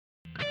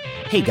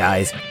Hey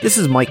guys, this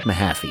is Mike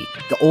Mahaffey,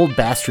 the old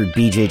bastard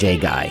BJJ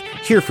guy,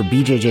 here for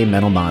BJJ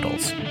Mental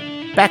Models.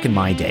 Back in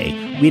my day,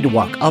 we had to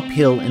walk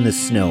uphill in the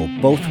snow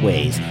both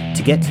ways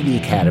to get to the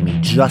academy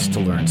just to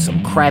learn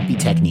some crappy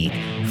technique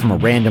from a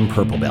random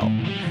purple belt.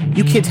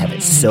 You kids have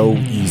it so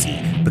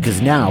easy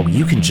because now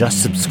you can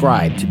just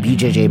subscribe to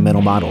BJJ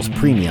Mental Models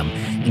Premium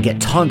and get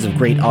tons of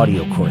great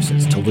audio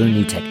courses to learn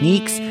new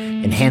techniques,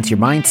 enhance your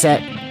mindset,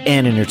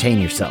 and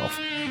entertain yourself.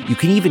 You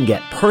can even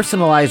get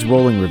personalized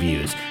rolling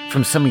reviews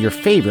from some of your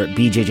favorite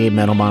BJJ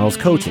Mental Models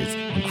coaches,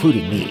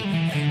 including me.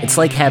 It's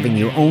like having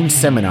your own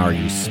seminar,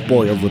 you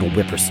spoiled little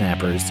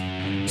whippersnappers.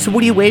 So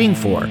what are you waiting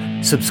for?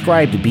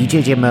 Subscribe to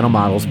BJJ Mental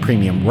Models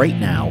Premium right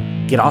now,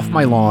 get off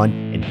my lawn,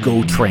 and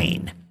go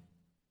train.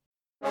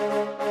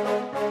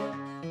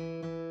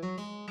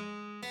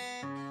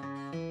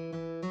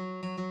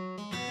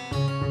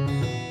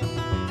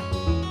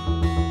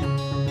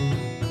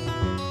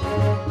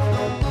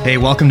 Hey,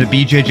 welcome to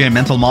BJJ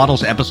Mental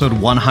Models, episode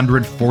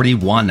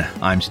 141.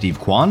 I'm Steve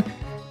Kwan.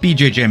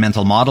 BJJ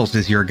Mental Models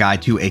is your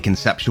guide to a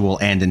conceptual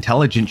and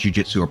intelligent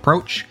jiu-jitsu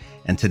approach.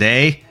 And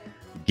today,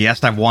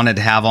 guest I've wanted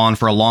to have on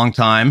for a long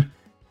time,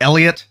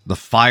 Elliot the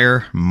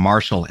Fire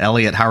Marshall.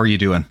 Elliot, how are you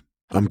doing?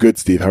 I'm good,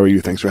 Steve. How are you?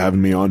 Thanks for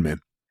having me on,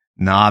 man.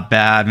 Not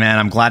bad, man.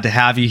 I'm glad to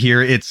have you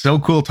here. It's so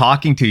cool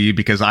talking to you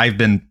because I've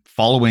been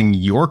following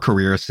your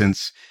career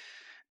since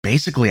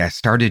basically I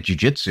started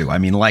jiu-jitsu. I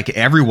mean, like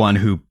everyone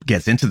who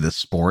gets into this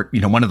sport, you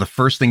know, one of the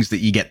first things that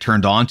you get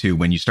turned on to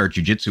when you start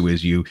jiu-jitsu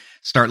is you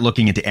start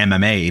looking into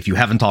MMA if you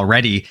haven't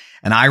already.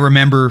 And I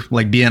remember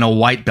like being a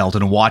white belt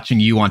and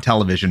watching you on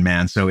television,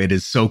 man. So it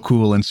is so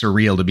cool and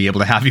surreal to be able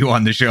to have you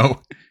on the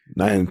show.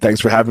 And thanks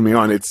for having me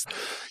on. It's,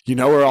 you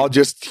know, we're all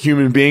just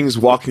human beings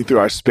walking through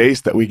our space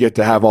that we get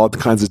to have all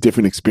kinds of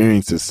different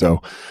experiences.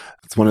 So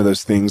it's one of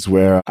those things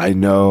where I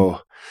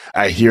know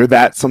I hear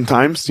that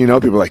sometimes, you know,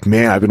 people are like,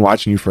 man, I've been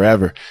watching you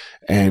forever.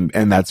 And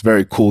that's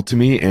very cool to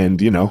me.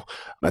 And, you know,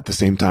 at the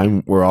same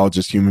time, we're all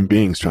just human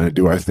beings trying to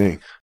do our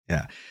thing.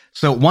 Yeah.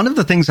 So one of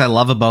the things I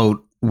love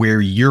about where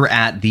you're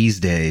at these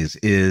days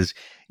is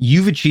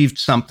you've achieved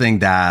something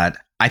that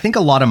I think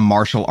a lot of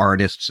martial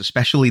artists,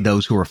 especially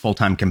those who are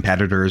full-time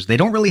competitors, they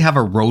don't really have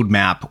a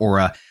roadmap or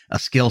a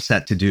skill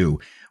set to do,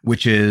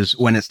 which is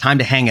when it's time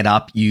to hang it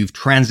up, you've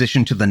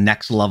transitioned to the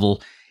next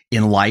level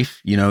in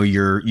life. You know,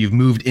 you've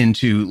moved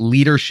into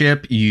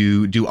leadership.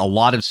 You do a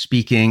lot of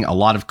speaking, a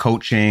lot of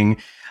coaching.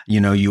 You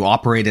know, you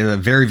operate at a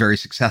very, very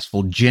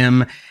successful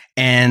gym.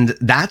 And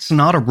that's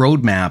not a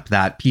roadmap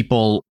that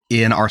people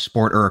in our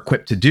sport are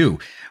equipped to do.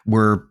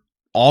 We're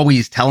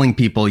always telling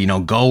people, you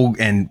know, go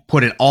and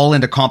put it all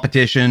into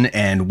competition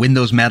and win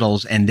those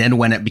medals. And then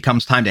when it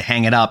becomes time to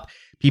hang it up,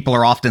 people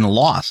are often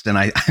lost. And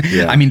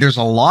I mean, there's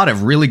a lot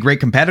of really great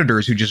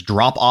competitors who just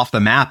drop off the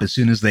map as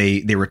soon as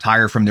they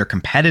retire from their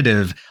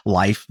competitive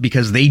life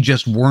because they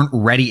just weren't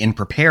ready and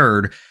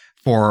prepared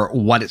for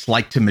what it's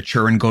like to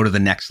mature and go to the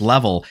next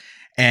level.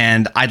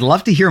 And I'd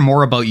love to hear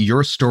more about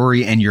your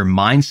story and your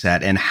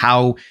mindset and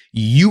how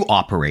you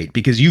operate,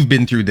 because you've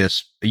been through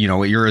this. You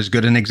know, you're as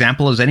good an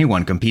example as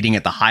anyone, competing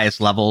at the highest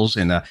levels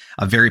in a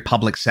very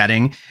public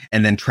setting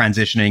and then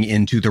transitioning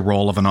into the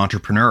role of an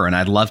entrepreneur. And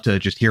I'd love to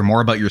just hear more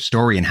about your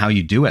story and how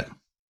you do it.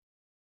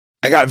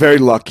 I got very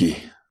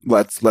lucky.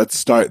 Let's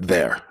start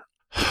there.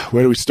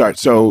 Where do we start?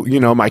 So, you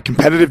know, my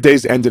competitive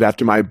days ended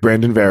after my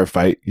Brandon Vera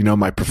fight, you know,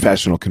 my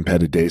professional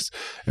competitive days.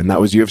 And that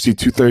was UFC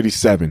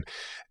 237.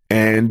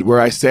 And where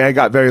I say I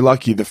got very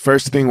lucky, the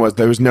first thing was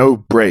there was no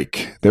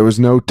break. There was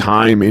no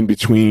time in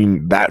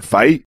between that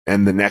fight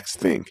and the next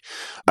thing.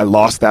 I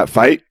lost that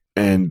fight,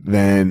 and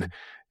then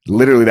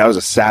literally that was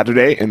a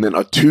Saturday. And then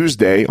on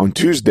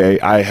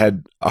Tuesday, I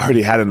had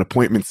already had an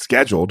appointment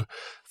scheduled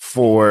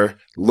for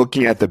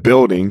looking at the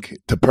building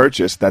to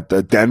purchase that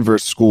the Denver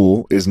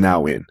school is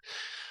now in.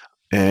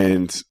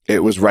 And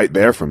it was right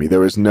there for me.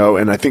 There was no,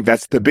 and I think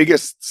that's the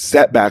biggest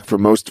setback for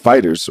most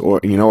fighters or,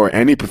 you know, or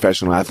any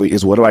professional athlete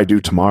is what do I do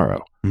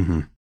tomorrow? Mm-hmm.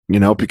 You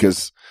know,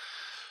 because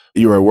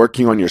you are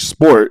working on your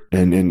sport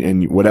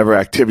and whatever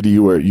activity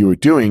you were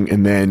doing.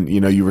 And then, you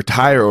know, you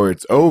retire or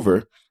it's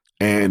over.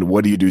 And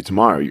what do you do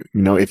tomorrow? You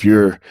know, if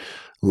you're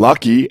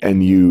lucky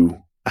and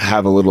you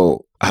have a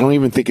little, I don't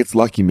even think it's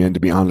lucky, man, to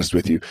be honest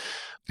with you.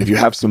 If you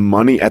have some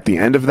money at the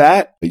end of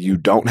that, you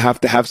don't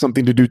have to have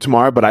something to do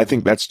tomorrow. But I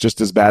think that's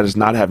just as bad as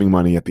not having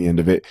money at the end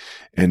of it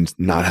and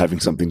not having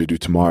something to do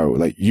tomorrow.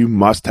 Like you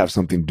must have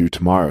something to do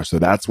tomorrow. So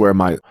that's where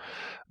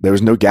there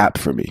was no gap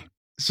for me.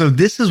 So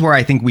this is where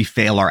I think we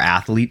fail our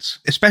athletes,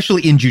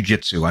 especially in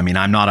jiu-jitsu. I mean,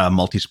 I'm not a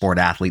multi-sport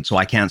athlete, so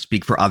I can't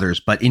speak for others.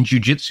 But in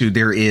jiu-jitsu,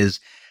 there is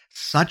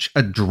such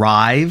a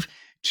drive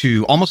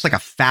to almost like a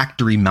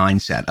factory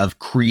mindset of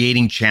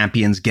creating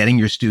champions, getting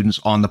your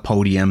students on the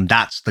podium.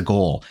 That's the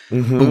goal.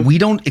 Mm-hmm. But we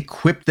don't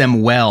equip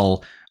them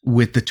well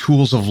with the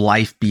tools of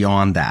life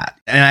beyond that.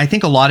 And I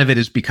think a lot of it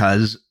is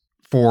because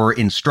for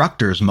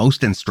instructors,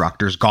 most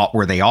instructors got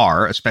where they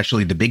are,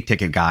 especially the big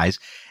ticket guys.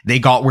 They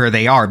got where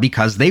they are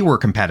because they were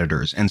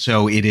competitors. And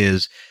so it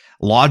is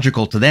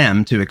logical to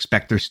them to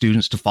expect their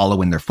students to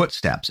follow in their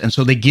footsteps. And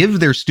so they give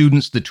their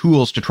students the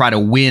tools to try to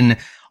win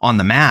on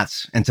the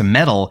mats and to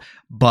medal.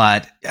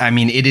 But I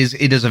mean, it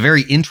is a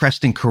very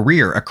interesting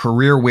career, a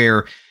career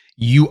where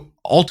you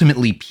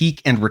ultimately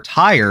peak and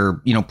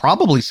retire,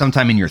 probably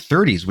sometime in your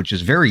 30s, which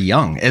is very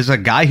young. As a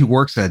guy who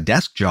works a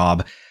desk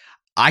job,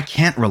 I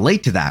can't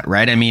relate to that,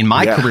 right? I mean,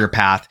 my career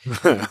path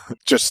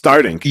just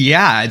starting.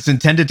 Yeah, it's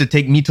intended to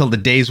take me till the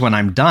days when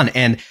I'm done.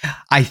 And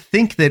I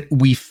think that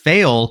we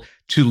fail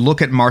to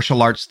look at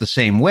martial arts the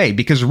same way,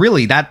 because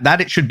really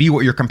that it should be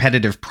what your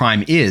competitive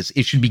prime is.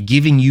 It should be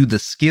giving you the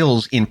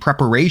skills in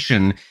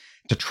preparation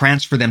to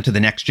transfer them to the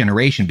next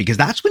generation, because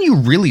that's when you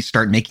really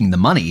start making the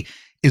money,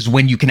 is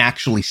when you can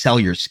actually sell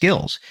your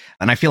skills.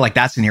 And I feel like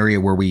that's an area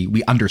where we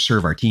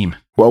underserve our team.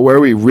 Well, where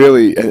we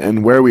really,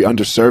 and where we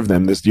underserve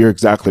them, you're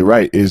exactly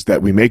right, is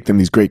that we make them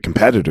these great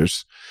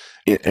competitors,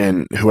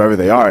 and whoever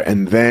they are.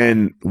 And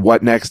then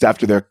what next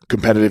after their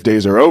competitive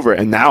days are over?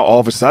 And now all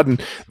of a sudden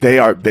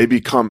they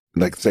become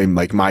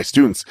like my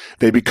students,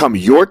 they become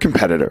your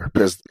competitor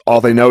because all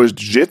they know is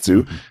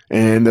jiu-jitsu.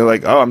 And they're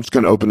like, oh, I'm just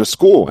going to open a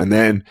school. And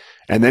then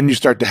you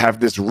start to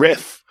have this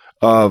riff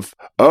of,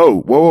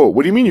 oh, whoa,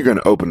 what do you mean you're going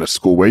to open a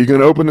school? Where are you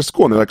going to open a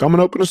school? And they're like, I'm going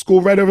to open a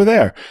school right over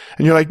there.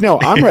 And you're like, no,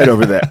 I'm right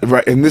over there.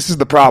 Right. And this is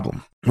the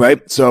problem.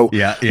 Right. So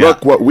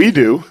look, what we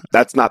do,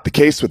 that's not the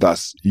case with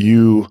us.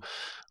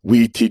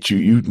 We teach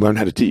you learn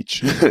how to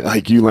teach.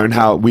 Like you learn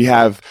how, we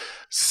have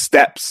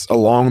steps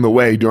along the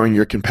way during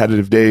your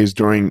competitive days.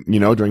 During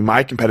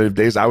my competitive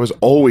days, I was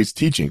always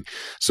teaching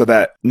so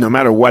that no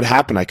matter what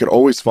happened, I could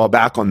always fall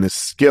back on this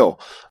skill.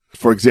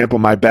 For example,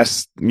 my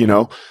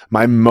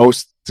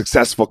most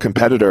successful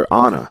competitor,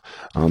 Anna,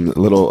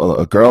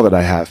 a girl that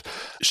I have,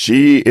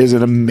 she is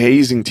an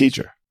amazing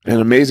teacher,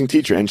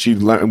 and she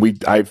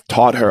learned. I've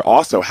taught her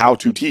also how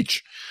to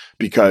teach,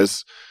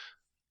 because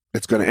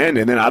it's going to end,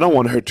 and then I don't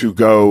want her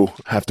to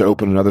have to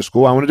open another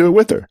school. I want to do it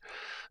with her.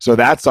 So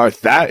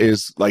that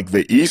is like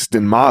the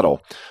Easton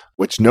model,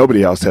 which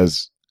nobody else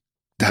has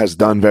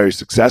done very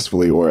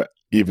successfully, or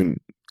even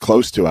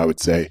close to, I would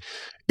say,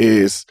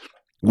 is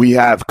we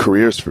have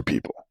careers for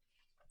people.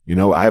 We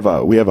have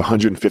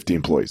 150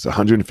 employees,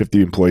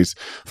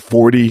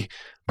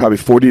 probably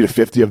 40 to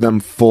 50 of them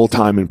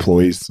full-time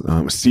employees,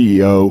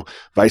 CEO,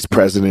 vice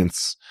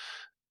presidents,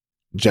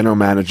 general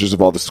managers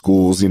of all the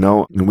schools,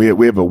 and we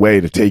have a way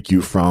to take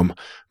you from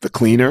the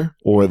cleaner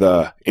or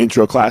the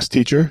intro class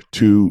teacher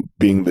to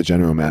being the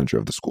general manager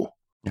of the school.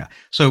 Yeah.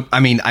 So,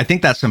 I mean, I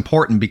think that's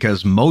important,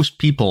 because most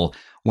people,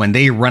 when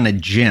they run a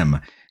gym,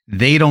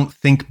 they don't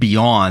think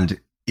beyond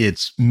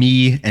it's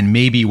me and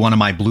maybe one of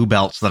my blue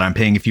belts that I'm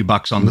paying a few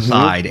bucks on the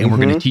side, and we're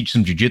going to teach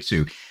some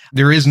jiu-jitsu.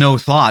 There is no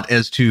thought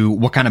as to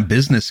what kind of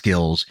business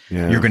skills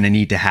you're going to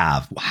need to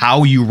have,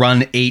 how you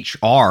run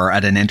HR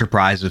at an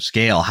enterprise of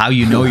scale, how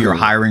you're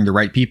hiring the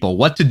right people,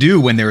 what to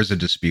do when there is a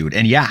dispute,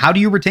 and how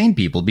do you retain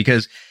people?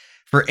 Because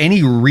for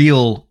any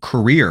real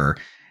career,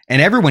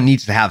 and everyone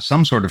needs to have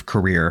some sort of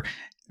career,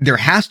 there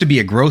has to be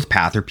a growth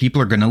path or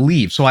people are going to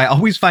leave. So I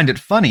always find it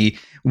funny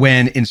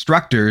when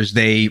instructors,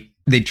 they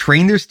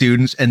train their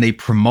students and they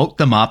promote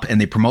them up,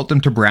 and they promote them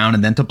to brown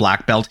and then to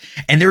black belt.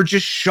 And they're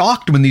just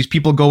shocked when these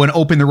people go and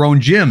open their own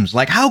gyms.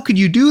 Like, how could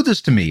you do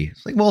this to me?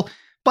 It's like, well,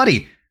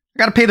 buddy, I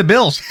got to pay the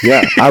bills.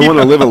 Yeah. I want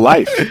to live a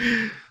life,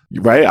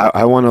 right?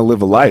 I want to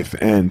live a life,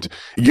 and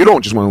you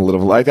don't just want to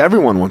live a life.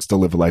 Everyone wants to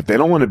live a life. They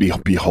don't want to be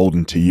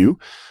beholden to you.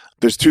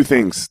 There's two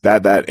things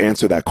that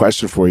answer that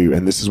question for you.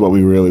 And this is what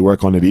we really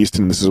work on at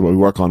Easton. This is what we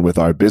work on with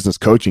our business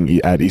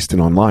coaching at Easton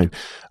Online.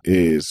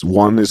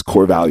 One is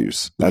core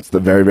values. That's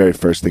the very, very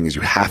first thing, is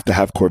you have to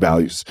have core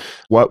values.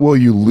 What will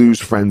you lose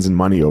friends and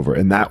money over?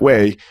 And that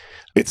way,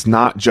 it's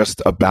not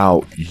just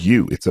about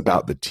you. It's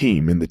about the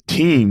team. And the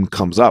team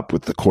comes up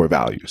with the core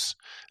values.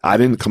 I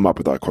didn't come up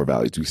with our core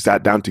values. We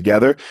sat down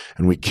together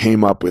and we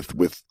came up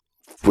with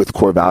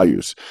core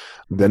values.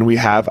 Then we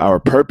have our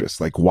purpose.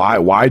 Like,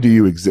 why do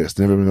you exist?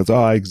 And everyone goes, oh,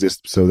 I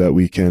exist so that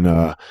we can,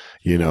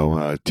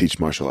 teach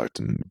martial arts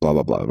and blah,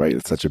 blah, blah, right?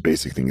 It's such a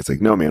basic thing. It's like,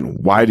 no, man,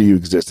 why do you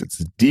exist? It's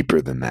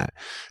deeper than that.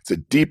 It's a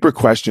deeper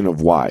question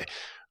of why.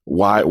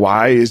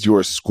 Why is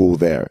your school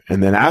there?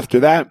 And then after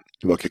that,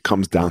 look, it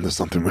comes down to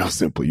something real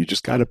simple. You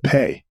just got to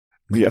pay.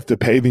 You have to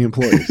pay the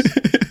employees.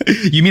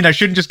 You mean I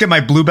shouldn't just get my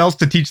blue belts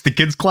to teach the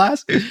kids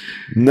class?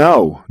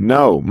 No.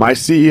 My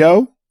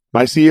CEO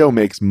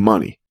makes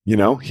money.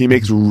 He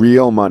makes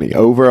real money,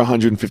 over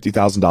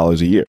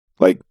 $150,000 a year.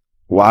 Like,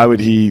 why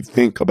would he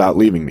think about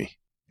leaving me?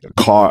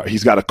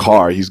 He's got a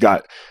car. He's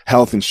got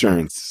health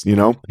insurance.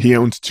 He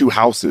owns 2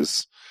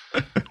 houses.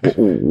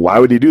 Why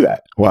would he do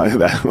that? Why?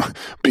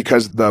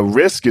 Because the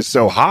risk is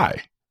so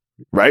high,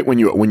 right? When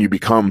you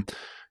become,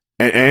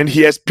 and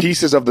he has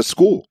pieces of the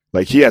school.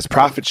 Like, he has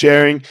profit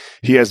sharing.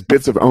 He has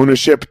bits of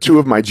ownership. 2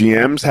 of my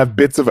GMs have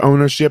bits of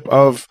ownership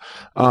of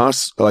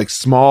like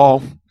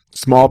small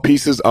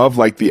pieces of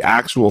like the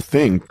actual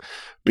thing,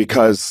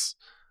 because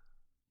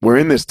we're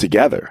in this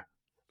together.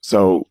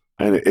 So,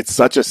 and it's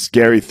such a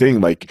scary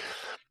thing, like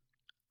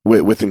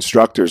with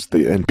instructors,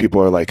 and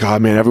people are like, oh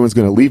man, everyone's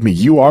going to leave me.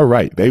 You are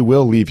right. They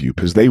will leave you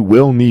because they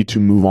will need to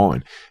move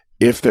on.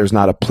 if there's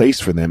not a place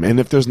for them and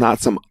if there's not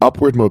some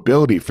upward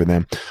mobility for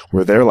them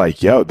where they're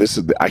like, yo,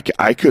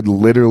 I could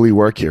literally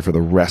work here for the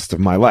rest of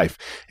my life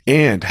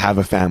and have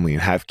a family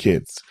and have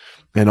kids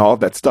and all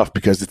that stuff,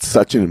 because it's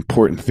such an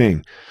important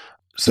thing.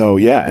 So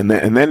yeah, and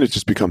then it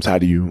just becomes, how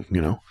do you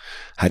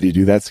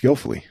do that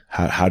skillfully?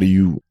 How do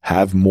you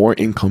have more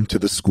income to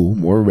the school,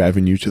 more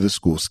revenue to the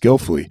school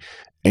skillfully,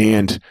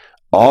 and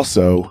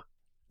also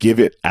give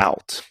it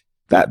out?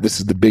 That this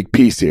is the big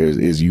piece here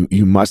is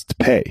you must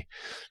pay.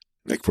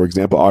 Like, for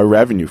example, our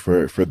revenue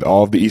for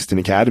all of the Easton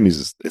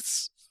Academies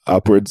it's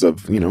upwards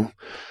of,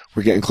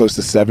 we're getting close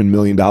to $7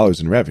 million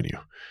in revenue,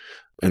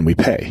 and we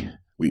pay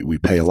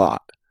a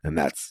lot, and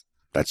that's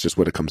just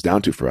what it comes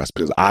down to for us.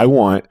 Because I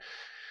want,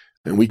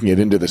 and we can get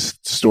into this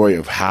story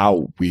of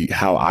how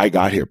I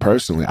got here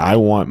personally. I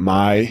want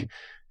my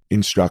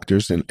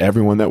instructors and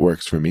everyone that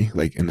works for me,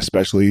 and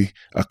especially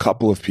a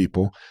couple of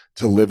people,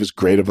 to live as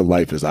great of a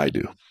life as I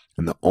do.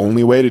 And the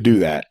only way to do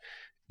that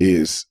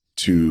is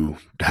to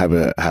have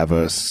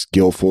a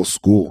skillful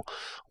school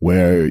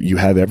where you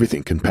have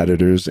everything,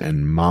 competitors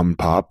and mom and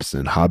pops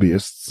and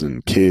hobbyists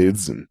and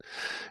kids, and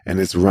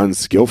it's run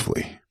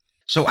skillfully.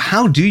 So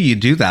how do you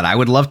do that? I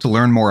would love to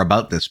learn more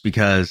about this,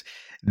 because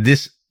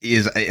this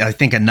is, I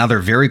think, another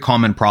very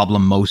common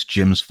problem most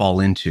gyms fall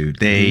into.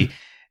 They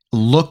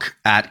look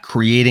at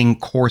creating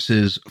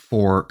courses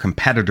for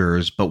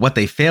competitors, but what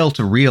they fail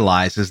to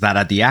realize is that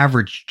at the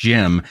average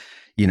gym,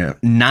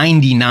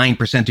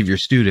 99% of your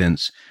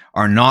students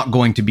are not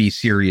going to be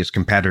serious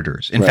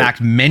competitors. In fact,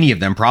 many of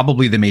them,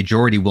 probably the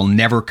majority, will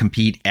never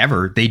compete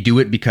ever. They do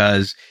it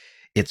because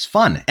it's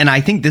fun. And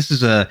I think this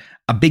is a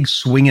big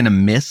swing and a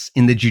miss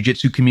in the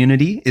jiu-jitsu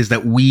community, is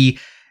that we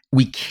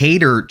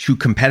cater to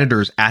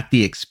competitors at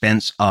the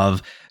expense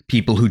of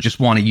people who just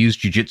want to use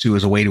jiu-jitsu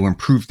as a way to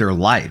improve their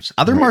lives.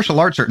 Other martial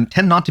arts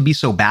tend not to be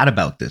so bad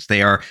about this.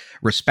 They are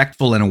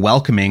respectful and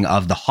welcoming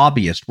of the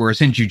hobbyist,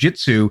 whereas in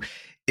jiu-jitsu,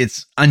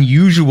 it's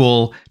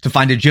unusual to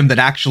find a gym that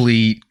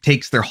actually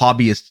takes their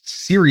hobbyists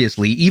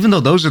seriously, even though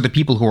those are the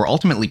people who are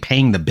ultimately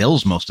paying the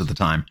bills most of the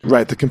time.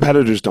 Right. The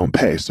competitors don't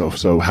pay.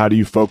 So how do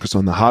you focus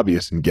on the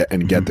hobbyists and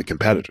get the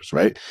competitors,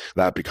 right?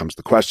 That becomes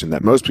the question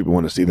that most people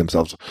want to see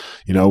themselves,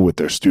 with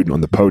their student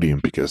on the podium,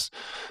 because,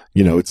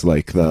 it's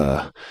like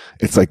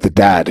the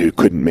dad who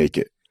couldn't make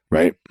it,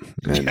 right?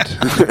 And,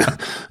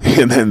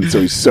 and then,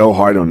 so he's so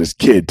hard on his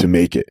kid to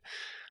make it.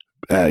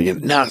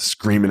 Not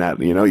screaming at,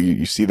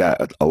 you see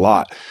that a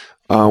lot.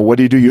 What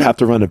do? You have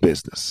to run a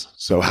business.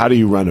 So how do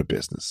you run a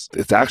business?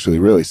 It's actually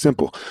really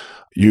simple.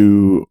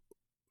 You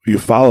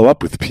follow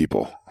up with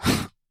people.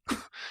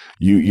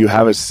 you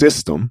have a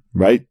system,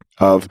 right?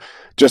 Of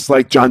just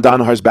like John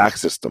Donahar's back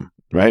system,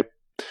 right?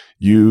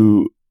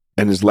 And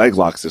his leg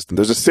lock system.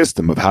 There's a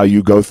system of how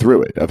you go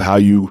through it, of how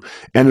you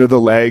enter the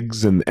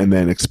legs and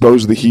then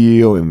expose the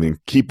heel and then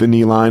keep the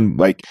knee line,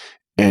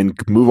 and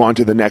move on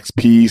to the next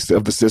piece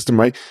of the system,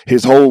 right?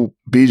 His whole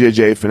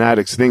BJJ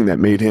Fanatics thing that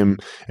made him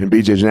and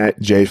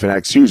BJJ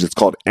Fanatics huge, it's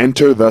called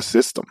Enter the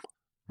System,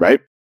 right?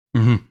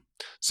 Mm-hmm.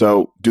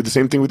 So do the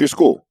same thing with your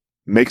school.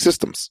 Make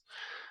systems.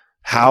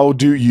 How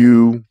do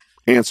you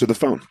answer the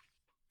phone?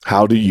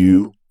 How do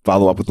you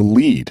follow up with a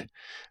lead?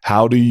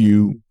 How do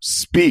you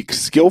speak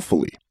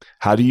skillfully?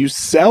 How do you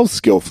sell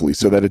skillfully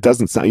so that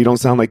you don't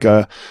sound like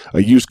a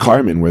used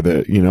carman where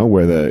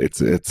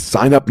it's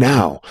sign up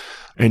now.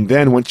 And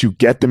then once you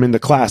get them into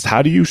class,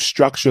 how do you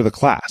structure the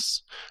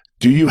class?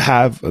 Do you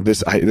have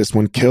this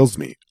one kills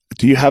me.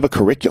 Do you have a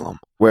curriculum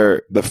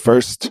where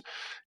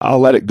I'll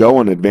let it go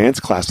in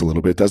advanced class a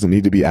little bit. It doesn't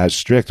need to be as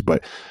strict,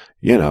 but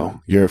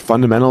your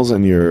fundamentals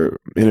and your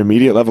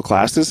intermediate level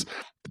classes,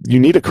 you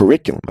need a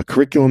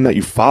curriculum that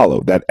you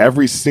follow, that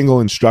every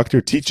single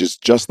instructor teaches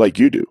just like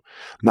you do.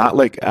 Not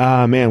like,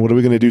 man, what are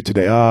we going to do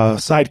today?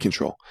 Side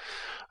control.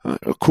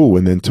 Cool.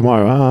 And then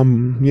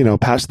tomorrow,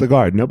 pass the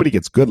guard. Nobody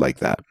gets good like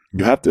that.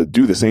 You have to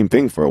do the same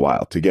thing for a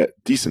while to get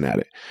decent at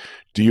it.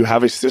 Do you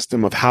have a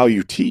system of how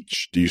you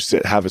teach? Do you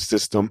have a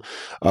system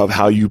of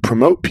how you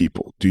promote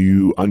people? Do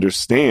you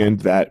understand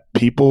that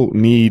people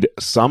need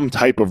some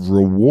type of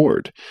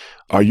reward?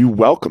 Are you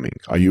welcoming?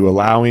 Are you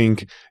allowing,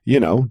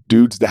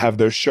 dudes to have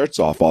their shirts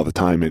off all the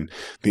time and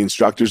the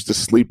instructors to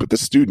sleep with the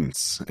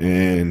students?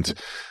 And,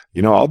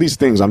 all these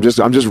things. I'm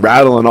just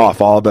rattling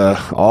off all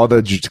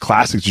the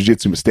classic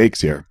jiu-jitsu mistakes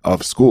here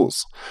of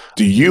schools.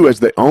 Do you, as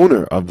the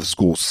owner of the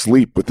school,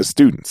 sleep with the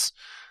students?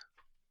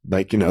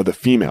 The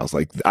females,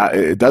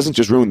 it doesn't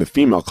just ruin the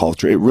female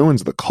culture, it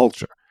ruins the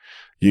culture.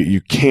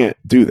 You can't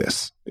do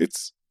this.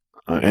 It's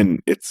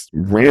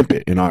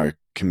rampant in our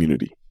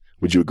community.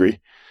 Would you agree?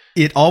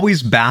 It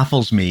always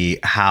baffles me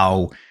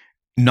how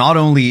not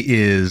only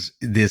is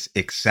this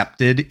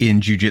accepted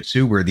in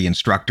jiu-jitsu where the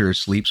instructor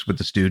sleeps with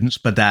the students,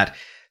 but that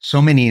so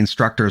many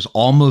instructors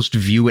almost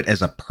view it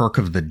as a perk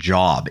of the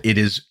job. It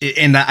is,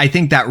 and I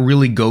think that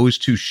really goes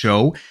to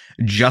show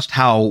just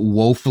how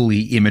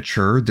woefully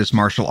immature this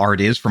martial art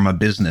is from a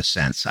business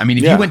sense. I mean,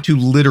 if you went to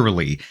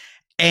literally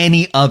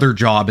any other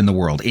job in the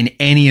world, in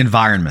any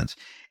environment,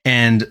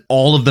 And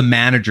all of the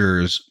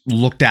managers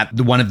looked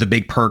at one of the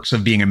big perks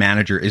of being a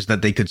manager is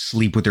that they could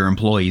sleep with their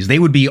employees. They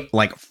would be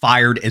like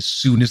fired as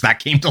soon as that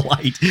came to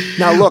light.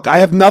 Now, look, I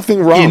have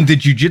nothing wrong. In the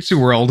jiu-jitsu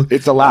world.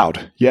 It's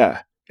allowed.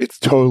 Yeah, it's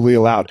totally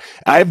allowed.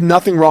 I have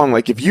nothing wrong.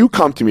 Like if you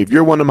come to me, if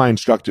you're one of my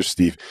instructors,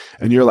 Steve,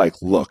 and you're like,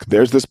 look,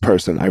 there's this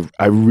person.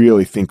 I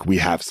really think we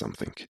have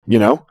something, you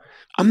know,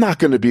 I'm not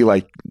going to be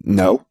like,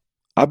 no.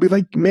 I'll be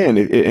like, man,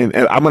 and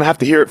I'm going to have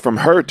to hear it from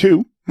her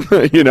too.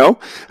 You know,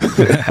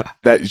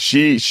 that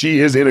she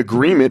is in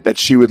agreement that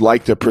she would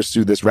like to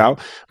pursue this route,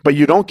 but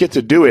you don't get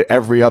to do it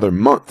every other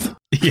month,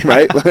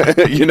 right?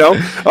 You know,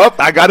 oh,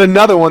 I got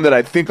another one that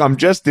I think I'm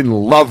just in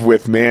love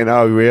with, man.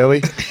 Oh,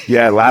 really?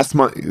 Yeah, last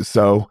month.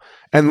 So,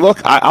 and look,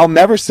 I'll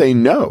never say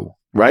no,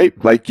 right?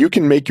 Like you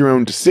can make your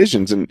own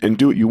decisions and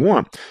do what you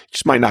want. You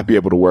just might not be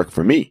able to work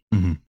for me.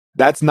 Mm-hmm.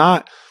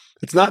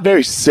 It's not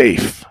very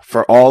safe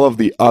for all of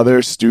the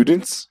other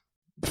students,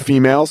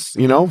 females,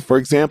 you know, for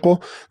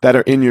example, that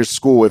are in your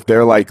school if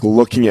they're like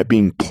looking at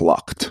being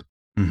plucked.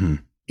 Mm-hmm.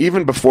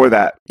 Even before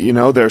that, you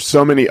know, there's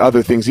so many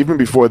other things, even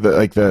before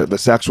the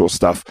sexual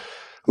stuff.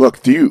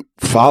 Look, do you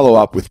follow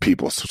up with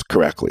people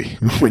correctly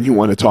when you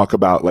want to talk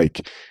about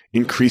like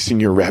increasing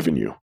your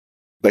revenue?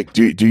 Like,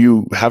 do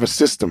you have a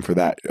system for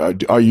that?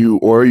 Are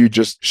you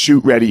just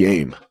shoot, ready,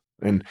 aim?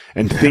 And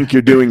think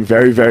you're doing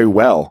very, very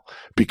well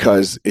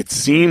because it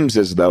seems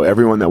as though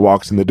everyone that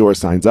walks in the door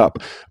signs up.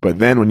 But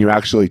then when you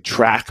actually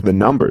track the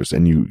numbers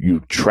and you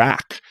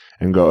track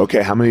and go,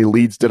 okay, how many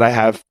leads did I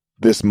have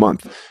this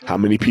month? How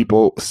many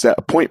people set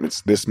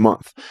appointments this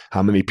month?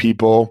 How many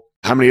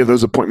of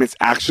those appointments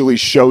actually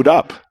showed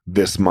up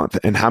this month?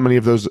 And how many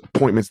of those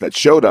appointments that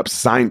showed up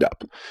signed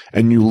up?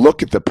 And you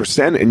look at the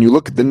percent and you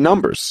look at the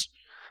numbers.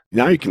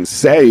 Now you can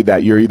say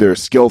that you're either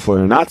skillful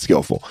or not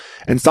skillful.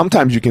 And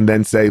sometimes you can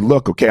then say,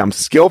 look, okay, I'm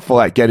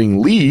skillful at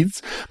getting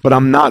leads, but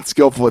I'm not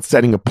skillful at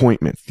setting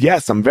appointments.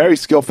 Yes, I'm very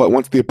skillful at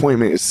once the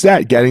appointment is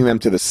set, getting them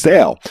to the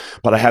sale.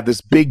 But I have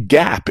this big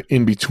gap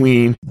in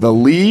between the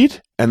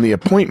lead and the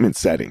appointment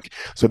setting.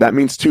 So that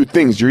means two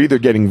things. You're either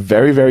getting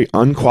very, very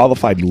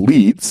unqualified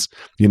leads.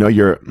 You know,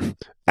 you're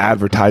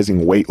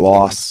advertising weight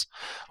loss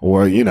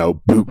or, you know,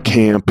 boot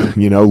camp,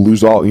 you know,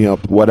 lose all, you know,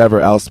 whatever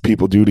else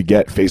people do to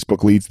get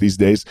Facebook leads these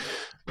days,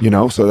 you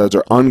know, so those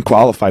are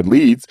unqualified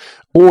leads,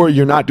 or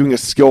you're not doing a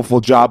skillful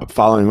job at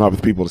following up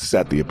with people to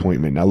set the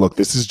appointment. Now, look,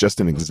 this is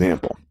just an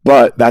example,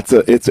 but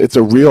it's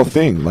a real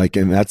thing. Like,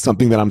 and that's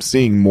something that I'm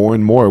seeing more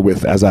and more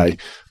with as I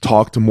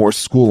talk to more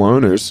school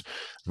owners,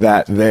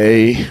 that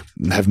they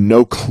have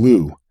no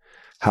clue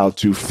how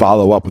to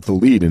follow up with the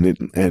lead.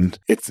 And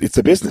it's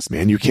a business,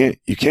 man. You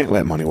can't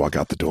let money walk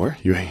out the door.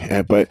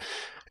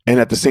 And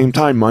at the same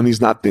time,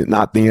 money's not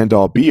the end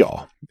all be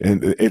all.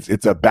 And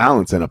it's a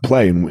balance and a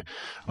play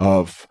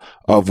of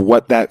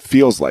what that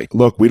feels like.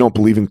 Look, we don't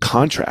believe in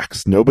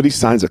contracts. Nobody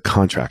signs a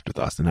contract with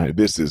us. And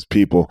this is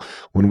people,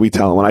 when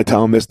I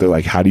tell them this, they're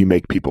like, how do you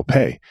make people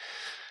pay?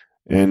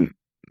 And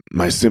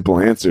my simple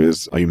answer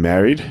is, are you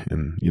married?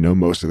 And, you know,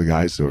 most of the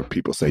guys or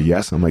people say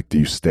yes. I'm like, do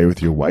you stay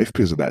with your wife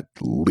because of that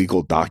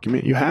legal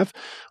document you have?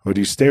 Or do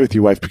you stay with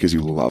your wife because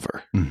you love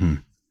her? Mm-hmm.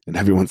 And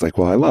everyone's like,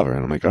 well, I love her.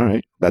 And I'm like, all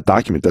right, that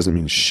document doesn't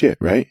mean shit,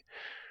 right?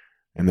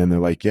 And then they're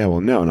like, yeah,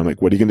 well, no. And I'm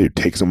like, what are you going to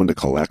do? Take someone to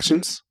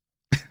collections?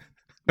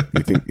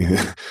 You think,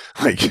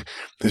 like,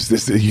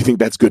 you think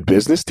that's good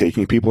business,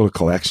 taking people to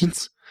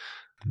collections?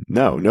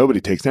 No,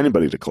 nobody takes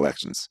anybody to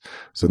collections.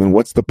 So then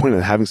what's the point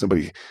of having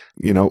somebody,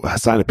 you know,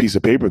 sign a piece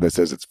of paper that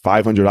says it's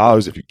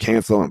 $500 if you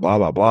cancel and blah,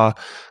 blah, blah.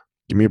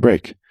 Give me a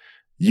break.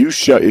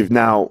 This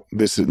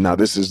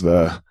is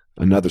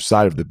another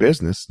side of the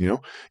business, you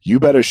know, you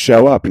better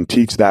show up and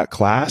teach that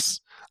class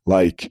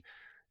like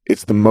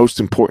it's the most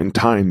important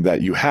time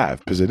that you have,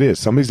 because it is.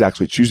 Somebody's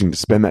actually choosing to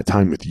spend that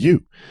time with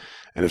you.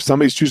 And if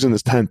somebody's choosing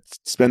this time to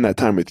spend that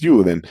time with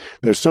you, then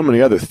there's so many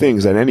other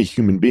things that any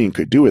human being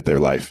could do with their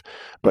life.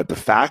 But the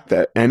fact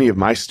that any of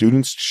my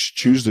students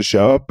choose to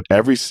show up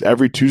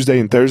every Tuesday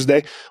and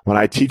Thursday when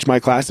I teach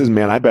my classes,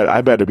 man, I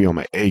better be on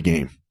my A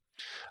game.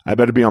 I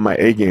better be on my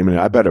A game, and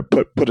I better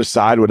put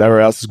aside whatever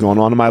else is going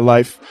on in my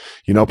life,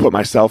 you know, put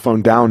my cell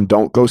phone down,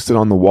 don't go sit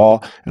on the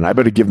wall, and I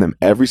better give them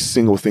every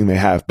single thing they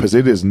have, because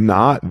it is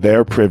not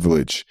their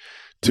privilege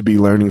to be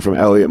learning from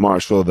Elliot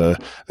Marshall, the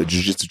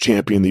jiu-jitsu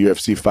champion, the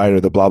UFC fighter,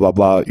 the blah, blah,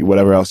 blah,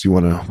 whatever else you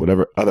want to,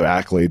 whatever other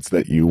accolades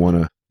that you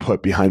want to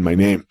put behind my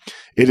name.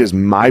 It is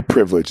my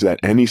privilege that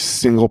any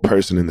single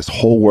person in this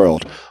whole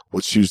world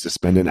will choose to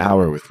spend an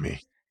hour with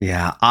me.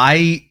 Yeah,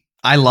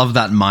 I love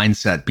that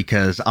mindset,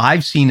 because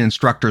I've seen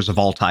instructors of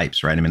all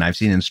types, right? I mean, I've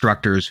seen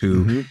instructors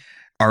who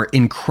are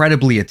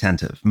incredibly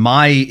attentive.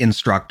 My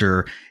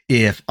instructor,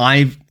 if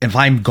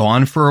I'm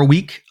gone for a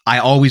week, I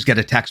always get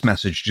a text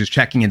message just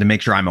checking in to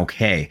make sure I'm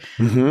okay.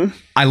 Mm-hmm.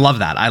 I love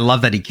that. I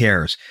love that he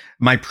cares.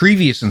 My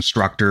previous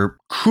instructor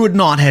could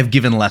not have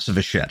given less of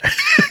a shit,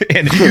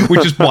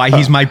 which is why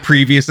he's my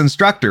previous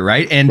instructor,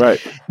 right? And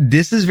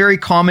this is very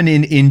common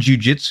in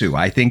jiu-jitsu.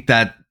 I think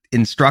that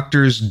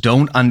instructors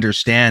don't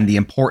understand the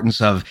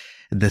importance of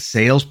the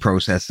sales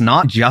process,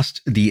 not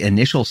just the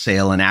initial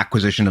sale and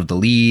acquisition of the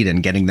lead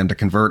and getting them to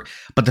convert,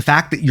 but the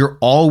fact that you're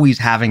always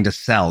having to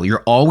sell,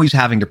 you're always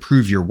having to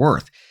prove your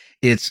worth.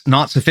 It's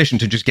not sufficient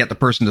to just get the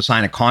person to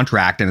sign a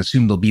contract and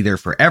assume they'll be there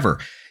forever.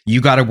 You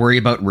got to worry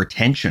about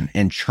retention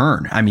and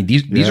churn. I mean,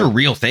 these are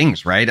real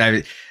things,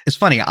 right? It's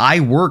funny. I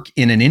work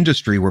in an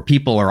industry where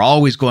people are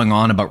always going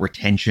on about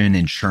retention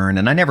and churn,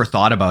 and I never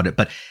thought about it.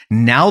 But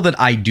now that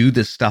I do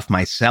this stuff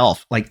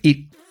myself, like, it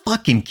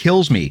fucking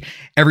kills me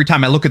every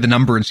time I look at the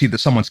number and see that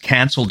someone's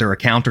canceled their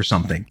account or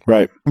something.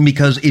 Right.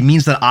 Because it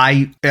means that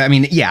I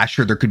mean, yeah,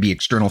 sure, there could be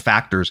external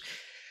factors,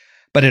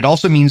 but it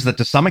also means that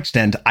to some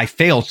extent I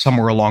failed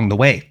somewhere along the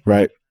way.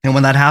 Right. And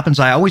when that happens,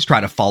 I always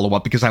try to follow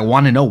up because I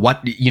want to know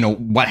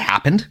what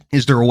happened.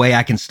 Is there a way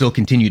I can still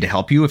continue to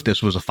help you if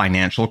this was a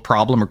financial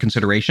problem or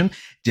consideration?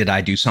 Did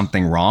I do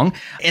something wrong?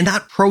 And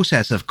that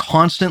process of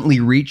constantly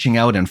reaching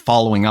out and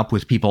following up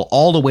with people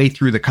all the way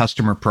through the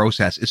customer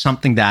process is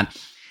something that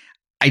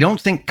I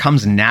don't think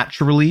comes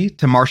naturally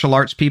to martial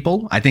arts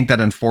people. I think that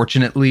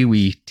unfortunately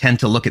we tend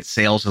to look at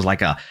sales as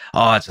like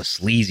it's a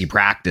sleazy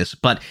practice,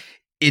 but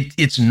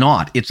it's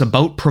not. It's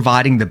about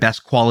providing the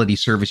best quality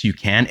service you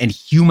can and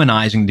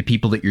humanizing the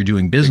people that you're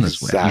doing business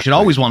with. You should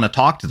always want to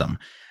talk to them.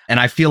 And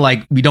I feel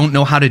like we don't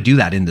know how to do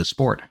that in this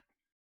sport.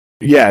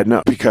 Yeah,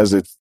 no, because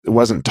it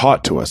wasn't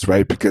taught to us,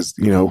 right? Because,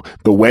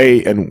 the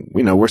way, and,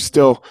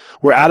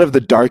 we're out of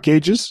the dark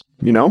ages,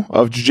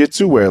 of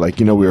jiu-jitsu where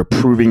we were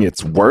proving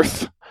its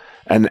worth.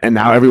 And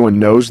now everyone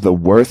knows the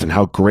worth and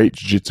how great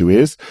jiu-jitsu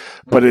is.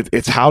 But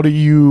it's how do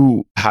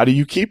you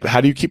keep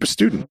a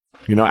student?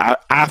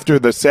 After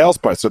the sales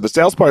part. So the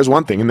sales part is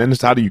one thing, and then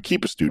it's how do you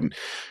keep a student?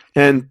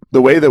 And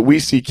the way that we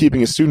see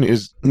keeping a student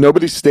is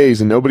nobody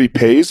stays and nobody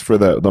pays for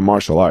the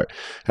martial art.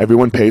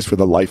 Everyone pays for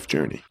the life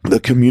journey,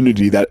 the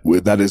community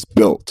that is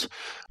built,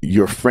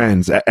 your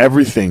friends,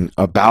 everything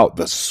about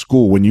the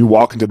school. When you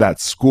walk into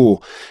that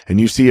school and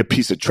you see a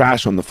piece of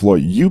trash on the floor,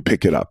 you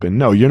pick it up. And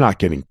no, you're not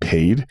getting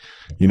paid.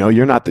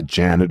 You're not the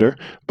janitor,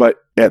 but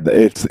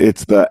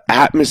it's the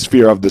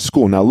atmosphere of the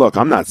school. Now, look,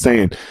 I'm not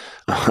saying,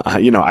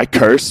 I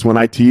curse when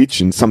I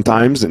teach, and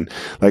sometimes, and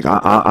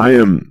I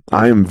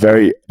am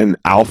very an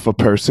alpha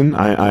person.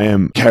 I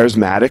am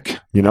charismatic.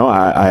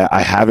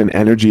 I have an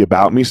energy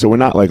about me. So we're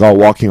not all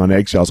walking on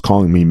eggshells,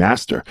 calling me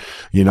master,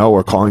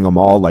 or calling them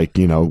all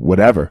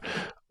whatever.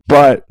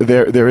 But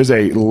there is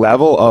a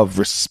level of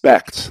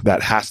respect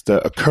that has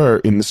to occur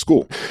in the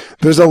school.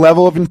 There's a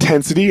level of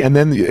intensity, and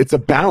then it's a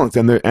balance,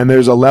 and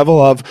there's a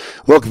level of,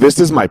 look, this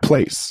is my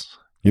place.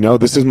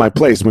 This is my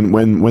place.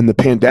 When the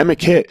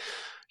pandemic hit,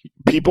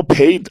 people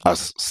paid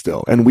us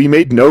still, and we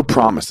made no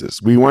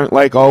promises. We weren't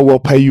like, oh, we'll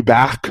pay you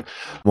back,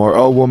 or,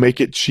 oh, we'll make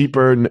it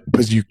cheaper,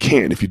 because you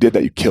can't. If you did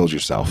that, you killed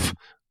yourself,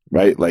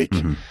 right?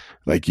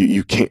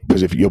 You can't,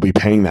 because if you'll be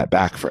paying that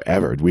back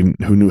forever.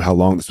 Who knew how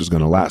long this was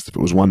going to last? If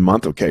it was 1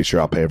 month, okay, sure,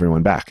 I'll pay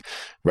everyone back,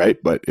 right?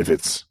 But if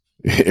it's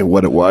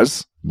what it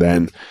was,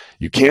 then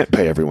you can't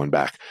pay everyone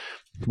back.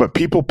 But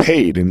people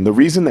paid, and the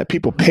reason that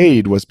people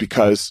paid was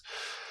because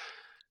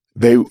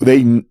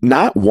they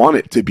not want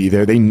it to be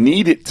there. They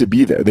need it to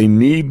be there. They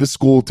need the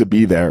school to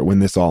be there when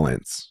this all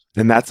ends.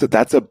 And that's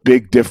a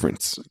big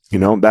difference.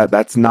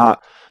 That's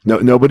not,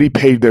 nobody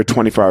paid their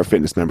 24-hour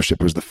fitness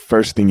membership. It was the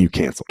first thing you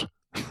canceled,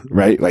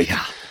 right?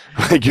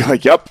 You're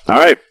like, yep, all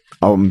right,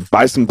 I'll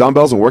buy some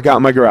dumbbells and work out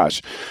in my garage.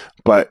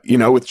 But,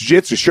 with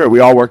jiu-jitsu, sure, we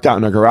all worked out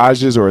in our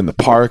garages or in the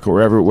park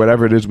or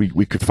whatever it is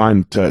we could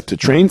find to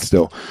train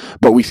still.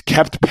 But we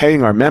kept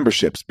paying our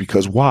memberships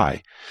because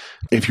why?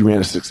 If you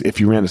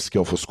ran a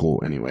skillful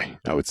school anyway,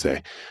 I would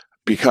say,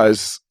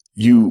 because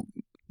you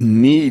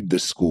need the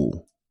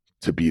school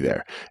to be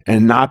there,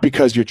 and not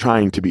because you're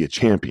trying to be a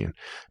champion,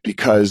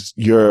 because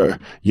you're,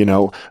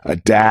 a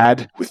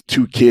dad with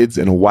 2 kids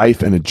and a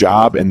wife and a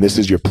job, and this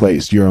is your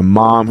place. You're a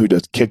mom who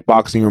does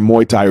kickboxing or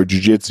Muay Thai or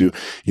jiu-jitsu,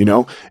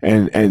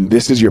 and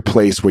this is your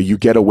place where you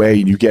get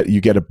away and you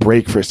get a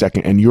break for a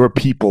second, and your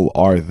people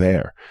are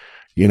there.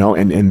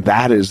 And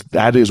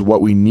that is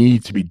what we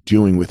need to be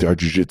doing with our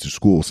jiu-jitsu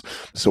schools.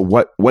 So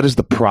what is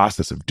the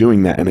process of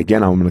doing that? And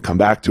again, I'm going to come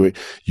back to it.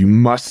 You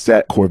must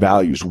set core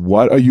values.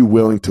 What are you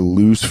willing to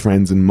lose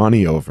friends and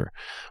money over?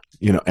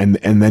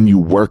 And then you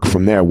work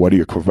from there. What are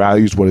your core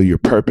values? What are your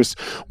purpose?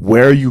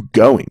 Where are you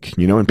going?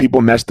 And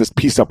people mess this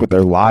piece up with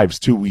their lives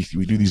too. We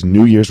do these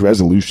New Year's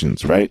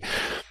resolutions, right?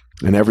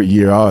 And every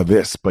year,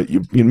 this, but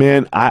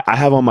man, I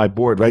have on my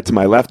board right to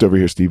my left over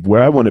here, Steve,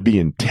 where I want to be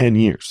in 10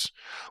 years.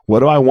 What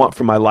do I want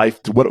for my life?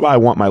 What do I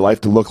want my life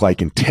to look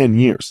like in 10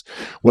 years?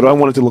 What do I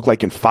want it to look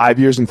like in 5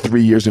 years, in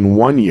 3 years, in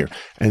 1 year?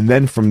 And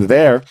then from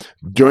there,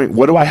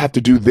 what do I have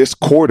to do this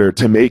quarter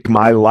to make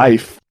my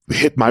life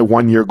hit my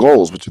 1 year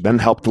goals, which then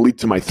help to lead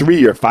to my 3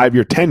 year, 5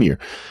 year, 10 year?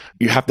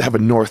 You have to have a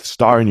North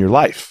Star in your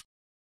life,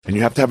 and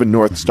you have to have a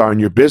North Star in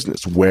your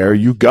business. Where are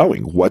you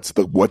going? What's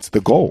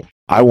the goal?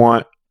 I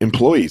want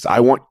employees. I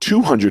want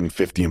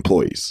 250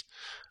 employees.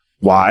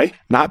 Why?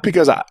 Not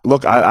because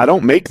I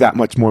don't make that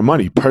much more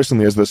money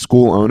personally as the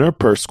school owner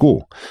per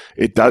school.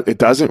 It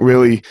doesn't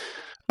really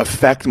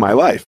affect my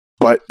life.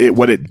 But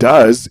what it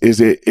does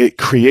is it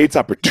creates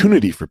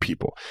opportunity for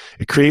people.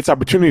 It creates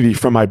opportunity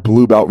for my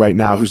blue belt right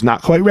now who's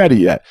not quite ready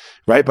yet,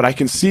 right? But I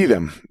can see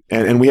them,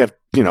 and we have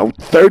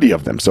 30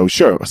 of them. So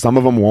sure, some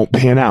of them won't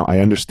pan out. I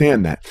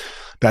understand that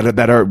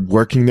are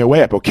working their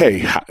way up.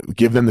 Okay,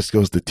 give them the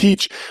skills to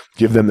teach,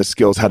 give them the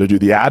skills how to do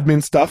the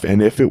admin stuff,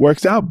 and if it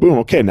works out, boom,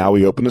 okay, now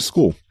we open a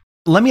school.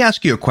 Let me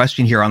ask you a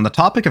question here on the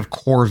topic of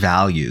core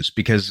values,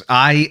 because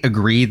I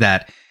agree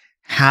that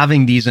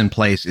having these in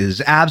place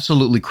is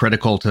absolutely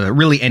critical to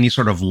really any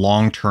sort of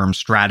long-term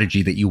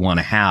strategy that you want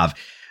to have.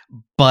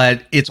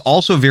 But it's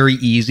also very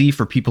easy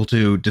for people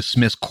to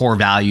dismiss core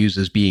values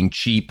as being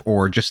cheap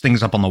or just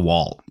things up on the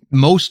wall.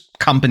 Most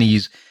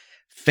companies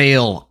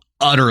fail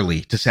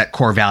utterly to set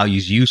core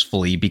values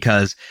usefully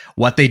because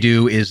what they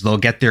do is they'll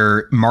get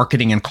their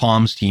marketing and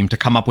comms team to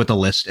come up with a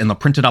list and they'll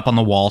print it up on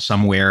the wall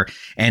somewhere,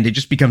 and it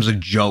just becomes a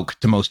joke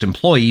to most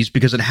employees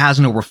because it has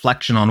no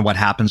reflection on what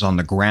happens on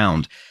the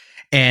ground.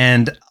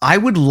 And I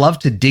would love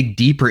to dig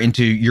deeper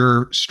into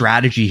your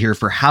strategy here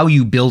for how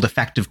you build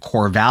effective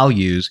core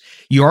values.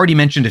 You already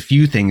mentioned a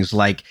few things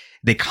like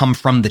they come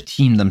from the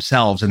team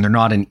themselves and they're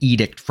not an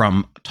edict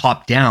from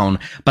top down.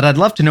 But I'd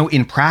love to know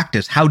in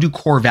practice, how do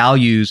core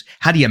values,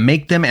 how do you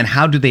make them, and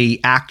how do they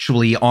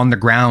actually on the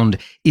ground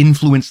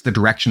influence the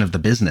direction of the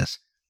business?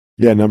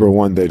 Yeah, number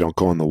one, they don't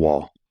go on the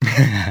wall.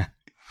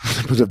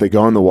 Because if they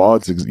go on the wall,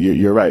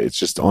 you're right. It's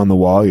just on the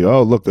wall.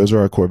 Oh, look, those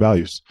are our core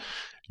values.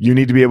 You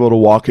need to be able to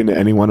walk into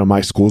any one of my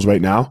schools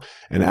right now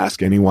and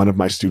ask any one of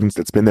my students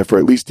that's been there for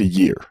at least a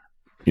year,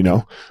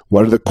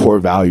 what are the core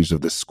values of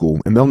this school?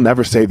 And they'll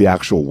never say the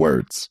actual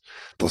words.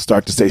 They'll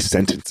start to say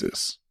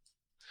sentences.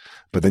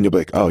 But then you'll be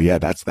like, oh, yeah,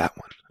 that's that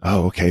one.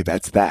 Oh, okay,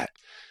 that's that.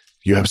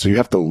 You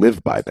have to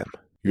live by them.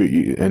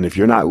 And if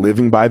you're not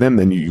living by them,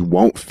 then you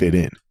won't fit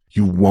in.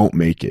 You won't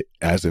make it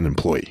as an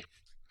employee.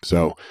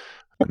 So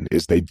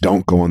they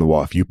don't go on the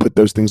wall. If you put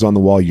those things on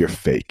the wall, you're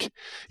fake.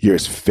 You're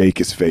as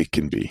fake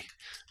can be.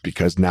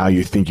 Because now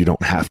you think you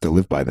don't have to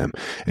live by them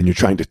and you're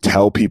trying to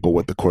tell people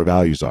what the core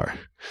values are.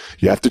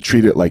 You have to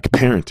treat it like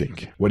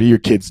parenting. What do your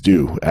kids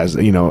do?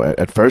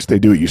 At first they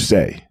do what you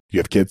say. You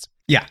have kids?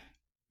 Yeah.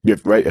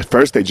 Right. At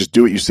first they just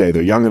do what you say.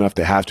 They're young enough,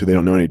 they have to, they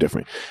don't know any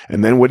different.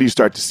 And then what do you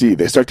start to see?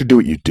 They start to do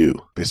what you do.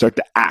 They start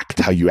to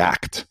act how you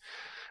act.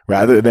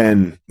 Rather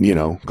than,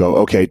 go,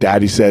 okay,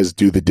 daddy says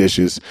do the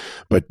dishes,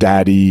 but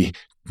daddy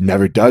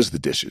never does the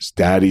dishes.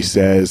 Daddy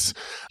says,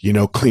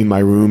 clean my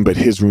room, but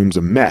his room's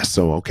a mess.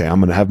 So, okay, I'm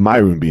going to have my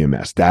room be a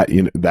mess.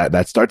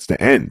 That starts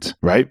to end,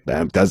 right?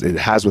 It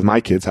has with my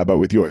kids. How about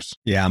with yours?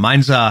 Yeah,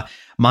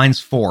 mine's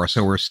 4,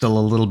 so we're still a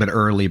little bit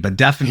early, but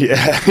definitely.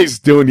 Yeah, he's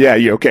doing,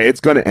 okay,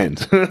 it's going to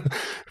end,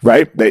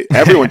 right?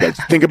 Everyone does.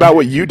 Think about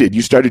what you did.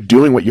 You started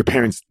doing what your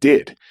parents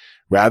did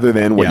rather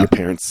than what your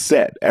parents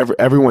said.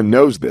 Everyone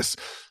knows this.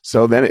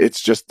 So then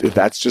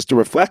that's just a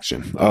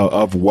reflection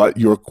of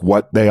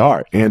what they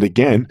are. And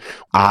again,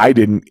 I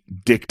didn't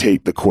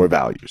dictate the core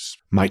values.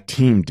 My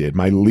team did.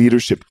 My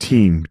leadership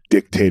team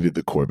dictated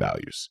the core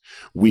values.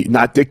 We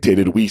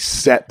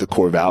set the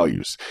core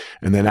values.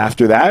 And then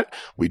after that,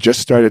 we just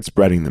started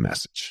spreading the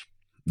message.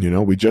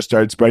 We just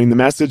started spreading the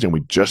message and we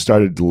just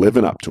started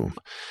living up to them.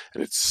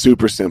 And it's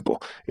super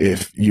simple.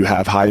 If you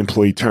have high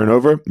employee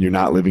turnover, you're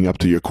not living up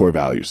to your core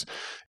values.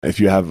 If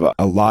you have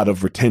a lot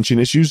of retention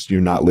issues,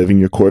 you're not living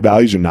your core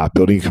values, you're not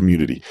building a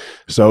community.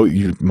 So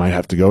you might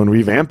have to go and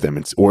revamp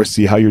them or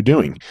see how you're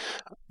doing.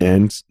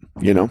 And,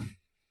 you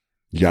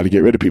got to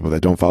get rid of people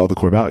that don't follow the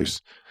core values.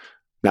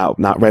 Now,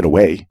 not right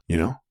away,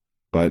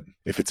 but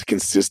if it's a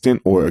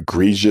consistent or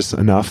egregious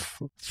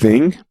enough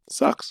thing, it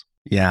sucks.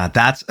 Yeah,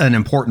 that's an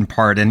important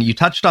part. And you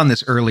touched on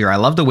this earlier. I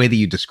love the way that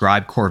you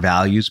describe core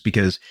values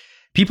because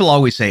people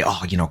always say,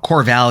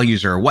 core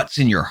values are what's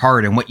in your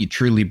heart and what you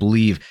truly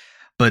believe.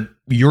 But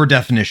your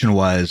definition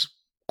was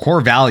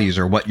core values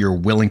are what you're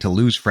willing to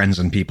lose friends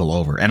and people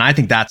over. And I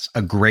think that's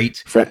a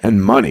great way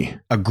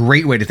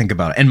to think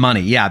about it. And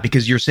money. Yeah.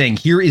 Because you're saying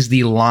here is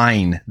the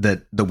line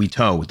that we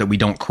toe, that we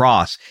don't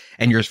cross.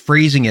 And you're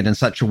phrasing it in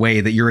such a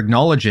way that you're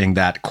acknowledging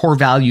that core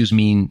values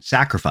mean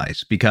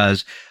sacrifice,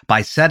 because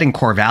by setting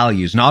core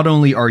values, not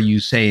only are you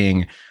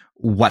saying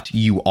what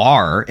you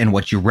are and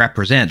what you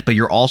represent, but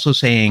you're also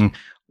saying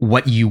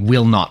what you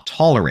will not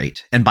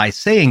tolerate. And by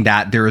saying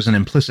that, there is an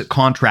implicit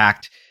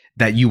contract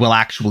that you will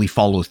actually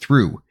follow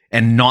through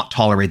and not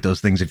tolerate those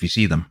things if you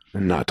see them.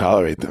 And not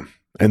tolerate them.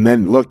 And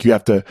then look, you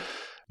have to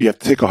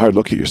take a hard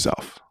look at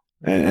yourself.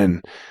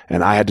 And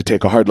I had to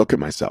take a hard look at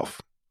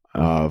myself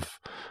of,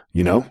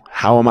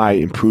 how am I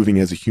improving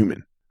as a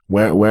human?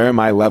 Where am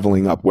I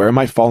leveling up? Where am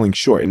I falling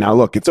short? And now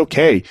look, it's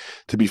okay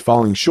to be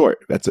falling short.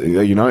 That's,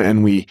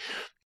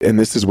 and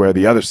this is where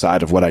the other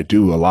side of what I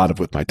do a lot of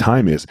with my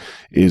time is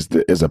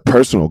a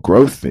personal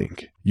growth thing.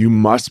 You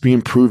must be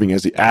improving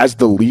as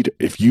the leader.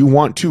 If you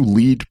want to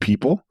lead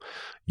people,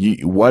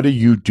 what are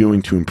you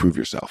doing to improve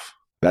yourself?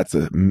 That's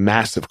a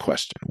massive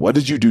question. What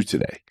did you do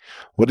today?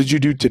 What did you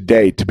do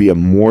today to be a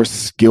more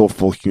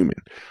skillful human?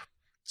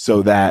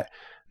 So that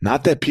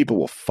not that people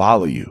will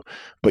follow you,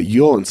 but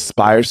you'll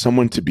inspire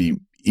someone to be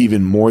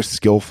even more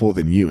skillful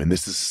than you. And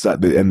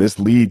this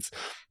leads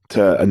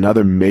to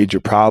another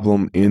major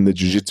problem in the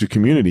jiu-jitsu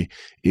community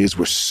is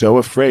we're so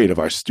afraid of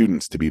our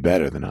students to be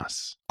better than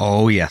us.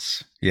 Oh,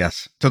 yes.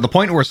 Yes. To the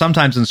point where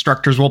sometimes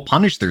instructors will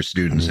punish their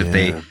students if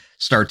they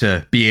start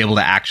to be able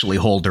to actually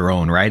hold their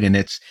own, right? And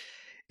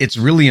it's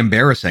really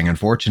embarrassing,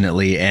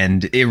 unfortunately.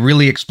 And it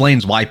really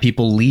explains why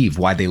people leave,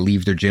 why they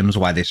leave their gyms,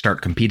 why they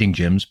start competing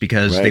gyms,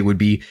 because they would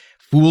be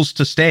fools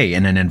to stay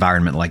in an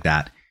environment like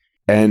that.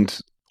 And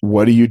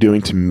what are you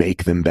doing to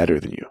make them better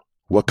than you?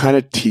 What kind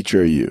of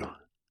teacher are you?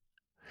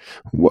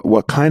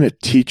 What kind of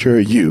teacher are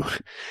you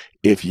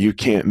if you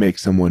can't make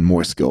someone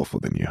more skillful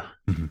than you?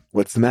 Mm-hmm.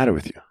 What's the matter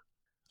with you?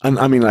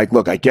 I mean, like,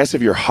 look, I guess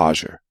if you're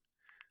Hajar,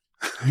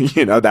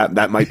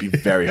 that might be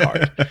very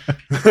hard,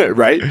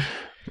 right?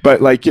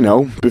 But like,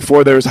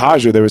 before there was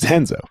Hajar, there was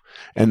Renzo.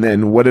 And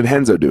then what did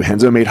Renzo do?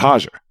 Renzo made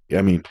Hajar.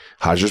 I mean,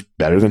 Hajar's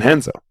better than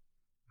Renzo.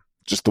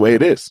 Just the way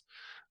it is.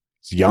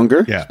 It's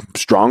younger,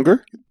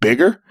 stronger,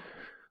 bigger.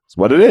 It's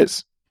what it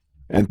is.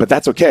 But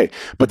that's okay.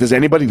 But does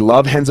anybody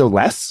love Renzo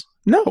less?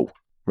 No,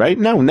 right?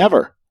 No,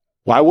 never.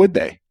 Why would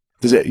they?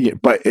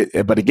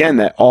 But again,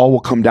 that all will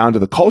come down to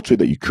the culture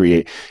that you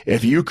create.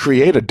 If you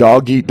create a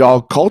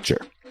dog-eat-dog culture,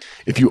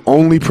 if you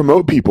only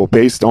promote people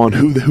based on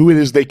who it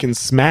is they can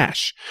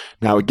smash.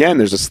 Now, again,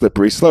 there's a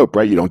slippery slope,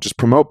 right? You don't just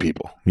promote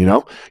people,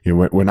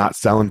 we're not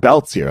selling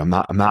belts here. I'm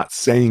not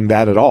saying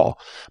that at all.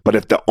 But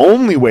if the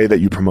only way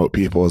that you promote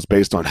people is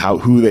based on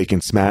who they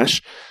can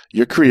smash,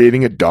 you're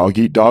creating a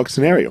dog-eat-dog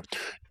scenario.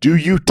 Do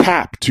you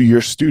tap to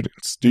your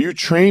students? Do you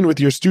train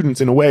with your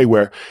students in a way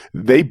where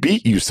they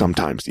beat you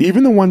sometimes?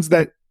 Even the ones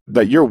that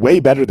you're way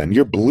better than,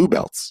 your blue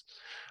belts.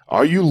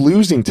 Are you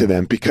losing to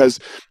them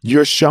because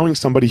you're showing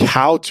somebody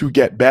how to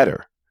get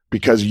better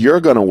because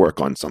you're going to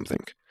work on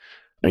something?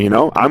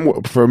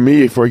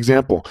 For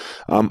example,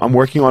 I'm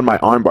working on my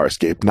armbar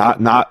escape,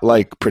 not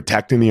like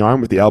protecting the arm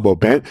with the elbow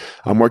bent.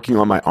 I'm working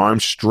on my arm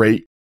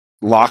straight,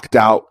 locked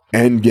out,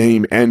 end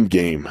game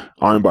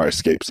armbar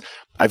escapes.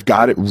 I've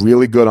got it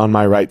really good on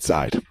my right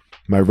side.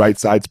 My right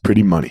side's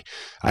pretty money.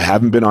 I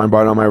haven't been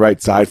armbarred on my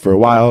right side for a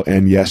while.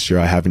 And yes, sure,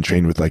 I haven't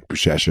trained with like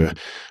Buchecha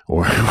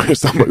or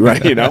somebody,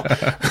 right?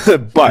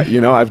 But,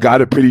 I've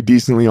got it pretty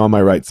decently on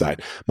my right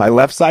side. My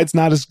left side's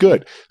not as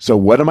good. So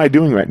what am I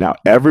doing right now?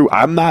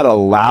 I'm not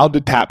allowed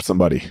to tap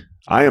somebody.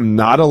 I am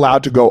not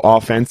allowed to go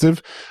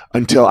offensive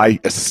until I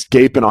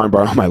escape an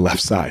armbar on my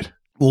left side.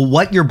 Well,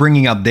 what you're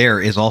bringing up there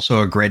is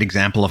also a great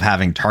example of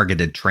having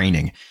targeted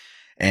training.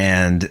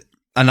 And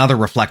another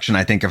reflection,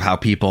 I think, of how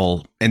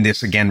people, and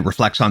this again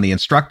reflects on the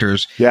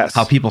instructors,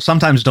 how people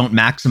sometimes don't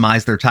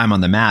maximize their time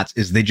on the mats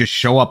is they just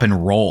show up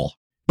and roll.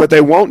 But they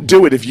won't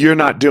do it if you're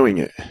not doing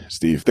it,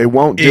 Steve. They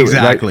won't do it,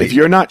 right? If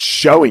you're not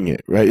showing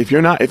it, right? If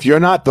you're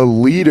not the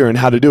leader in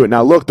how to do it.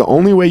 Now, look, the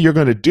only way you're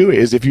going to do it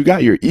is if you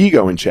got your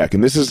ego in check.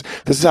 And this is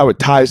how it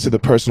ties to the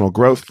personal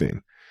growth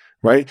thing.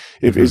 Right?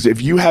 If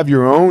you have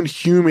your own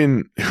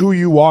who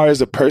you are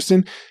as a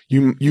person,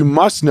 you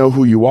must know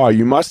who you are.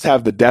 You must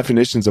have the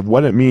definitions of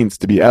what it means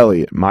to be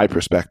Elliot, my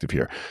perspective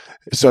here,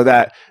 so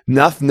that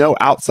no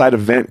outside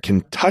event can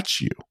touch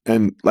you.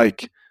 And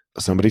like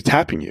somebody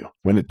tapping you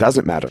when it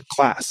doesn't matter,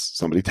 class,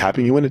 somebody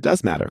tapping you when it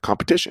does matter,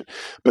 competition.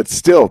 But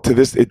still,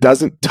 it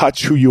doesn't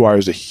touch who you are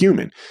as a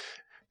human.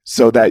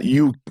 So that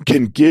you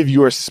can give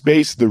your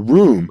space the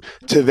room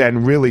to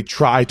then really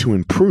try to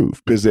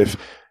improve. Because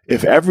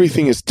if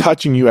everything is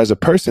touching you as a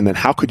person, then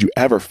how could you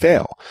ever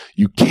fail?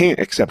 You can't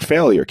accept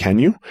failure, can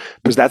you?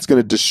 Because that's going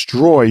to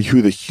destroy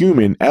who the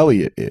human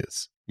Elliot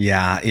is.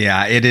 Yeah.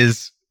 It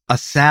is a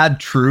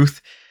sad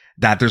truth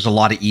that there's a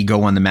lot of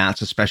ego on the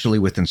mats, especially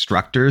with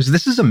instructors.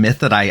 This is a myth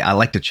that I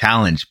like to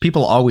challenge.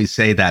 People always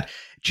say that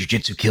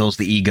jiu-jitsu kills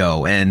the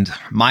ego. And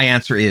my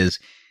answer is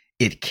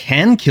it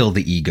can kill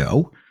the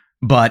ego,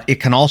 but it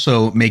can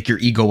also make your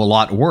ego a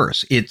lot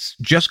worse. It's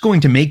just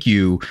going to make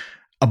you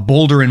a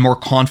bolder and more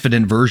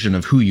confident version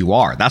of who you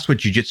are. That's what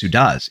jiu-jitsu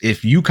does.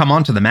 If you come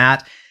onto the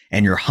mat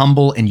and you're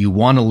humble and you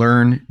want to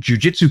learn,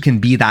 jiu-jitsu can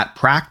be that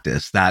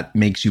practice that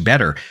makes you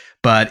better.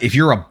 But if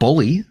you're a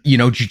bully,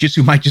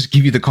 jiu-jitsu might just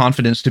give you the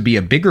confidence to be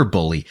a bigger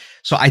bully.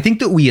 So I think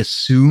that we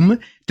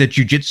assume that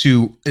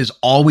jiu-jitsu is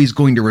always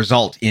going to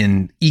result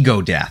in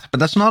ego death,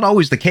 but that's not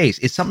always the case.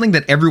 It's something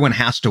that everyone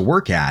has to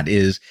work at,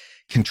 is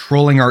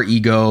controlling our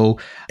ego,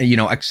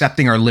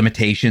 accepting our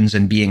limitations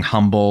and being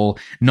humble,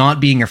 not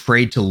being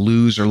afraid to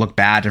lose or look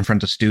bad in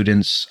front of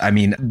students. I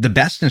mean, the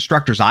best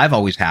instructors I've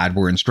always had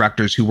were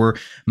instructors who were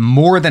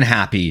more than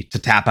happy to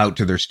tap out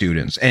to their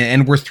students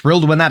and were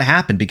thrilled when that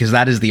happened, because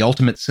that is the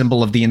ultimate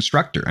symbol of the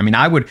instructor. I mean,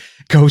 I would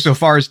go so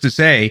far as to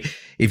say,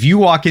 if you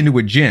walk into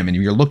a gym and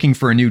you're looking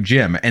for a new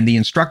gym and the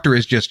instructor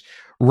is just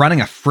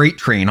running a freight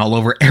train all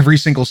over every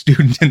single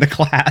student in the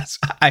class,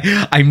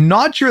 I'm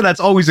not sure that's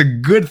always a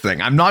good thing.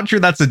 I'm not sure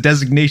that's a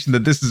designation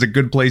that this is a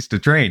good place to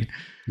train.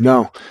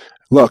 No.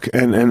 Look,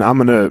 and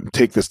I'm going to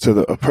take this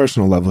to a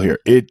personal level here.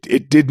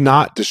 It did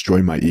not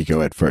destroy my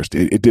ego at first.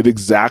 It did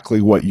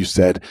exactly what you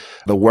said.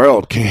 The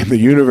world came, the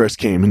universe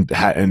came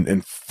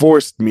and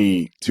forced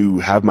me to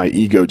have my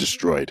ego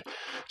destroyed.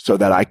 so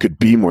that I could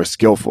be more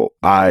skillful.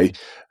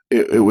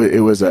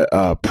 It was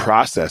a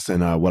process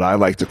and what I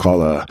like to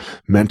call a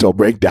mental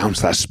breakdown /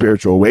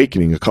 spiritual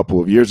awakening a couple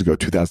of years ago,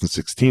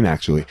 2016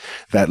 actually,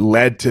 that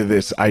led to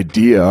this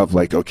idea of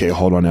like, okay,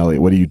 hold on,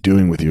 Elliot, what are you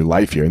doing with your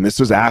life here? And this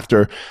was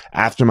after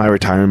my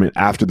retirement,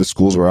 after the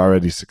schools were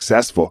already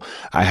successful.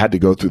 I had to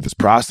go through this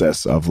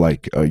process of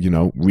like,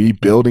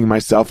 rebuilding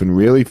myself and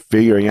really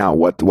figuring out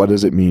what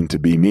does it mean to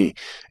be me,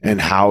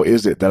 and how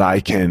is it that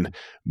I can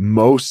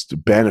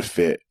most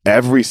benefit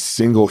every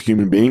single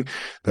human being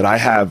that I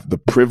have the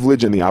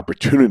privilege and the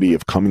opportunity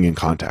of coming in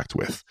contact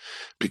with,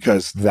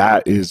 because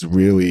that's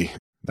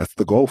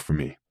the goal for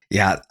me.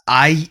 Yeah,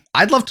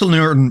 I'd love to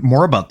learn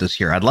more about this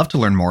here. I'd love to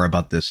learn more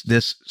about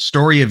this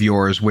story of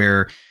yours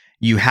where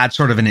you had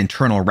sort of an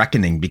internal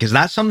reckoning, because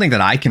that's something that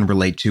I can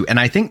relate to.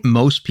 And I think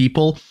most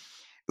people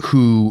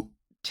who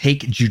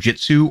take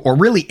jiu-jitsu or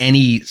really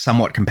any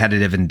somewhat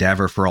competitive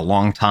endeavor for a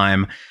long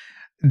time,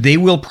 they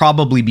will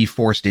probably be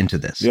forced into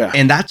this. Yeah.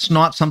 And that's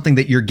not something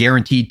that you're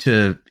guaranteed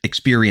to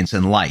experience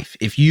in life.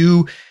 If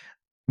you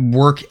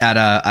work at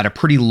a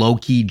pretty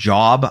low-key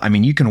job, I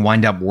mean, you can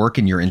wind up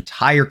working your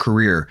entire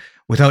career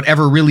without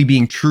ever really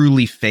being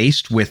truly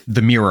faced with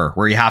the mirror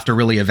where you have to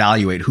really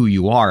evaluate who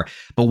you are.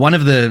 But one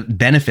of the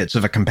benefits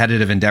of a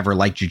competitive endeavor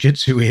like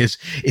jiu-jitsu is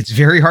it's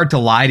very hard to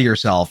lie to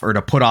yourself or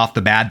to put off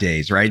the bad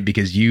days, right?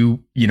 Because you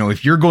know,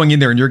 if you're going in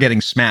there and you're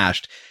getting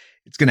smashed,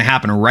 it's going to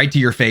happen right to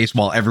your face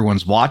while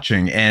everyone's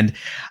watching. And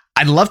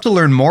I'd love to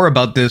learn more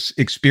about this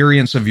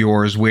experience of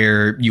yours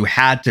where you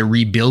had to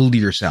rebuild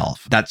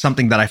yourself. That's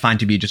something that I find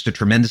to be just a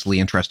tremendously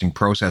interesting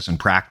process and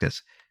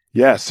practice.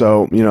 Yeah.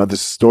 So,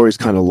 this story's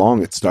kind of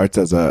long. It starts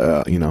as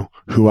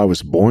who I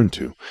was born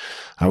to.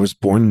 I was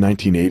born in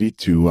 1980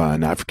 to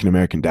an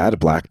African-American dad, a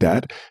black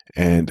dad,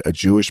 and a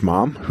Jewish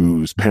mom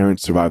whose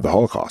parents survived the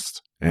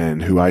Holocaust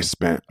and who I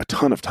spent a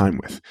ton of time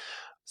with.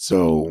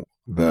 So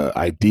the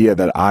idea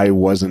that I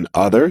was an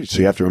other, so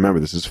you have to remember,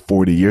 this is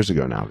 40 years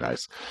ago now,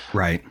 guys.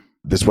 Right.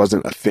 This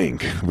wasn't a thing,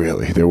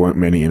 really. There weren't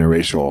many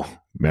interracial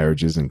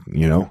marriages and,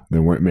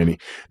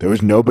 there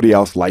was nobody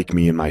else like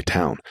me in my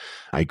town.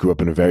 I grew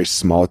up in a very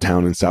small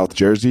town in South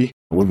Jersey.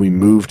 When we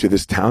moved to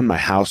this town, my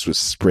house was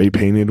spray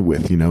painted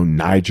with,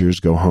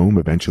 Nigers go home.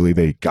 Eventually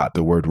they got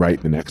the word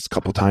right the next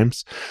couple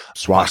times.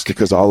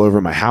 Swastikas all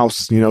over my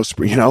house,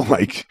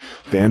 like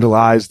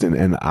vandalized.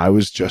 And I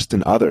was just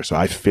an other. So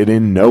I fit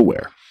in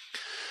nowhere.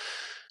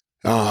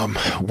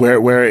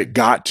 Where it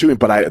got to,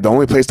 but the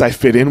only place I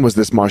fit in was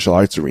this martial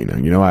arts arena.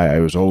 I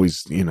was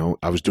always,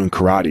 I was doing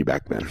karate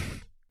back then.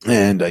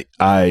 And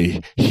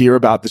I hear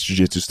about this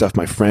jiu-jitsu stuff.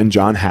 My friend,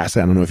 John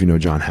Hassett, I don't know if you know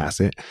John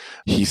Hassett.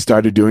 He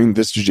started doing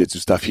this jiu-jitsu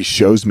stuff.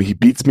 He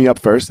beats me up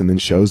first and then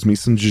shows me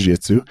some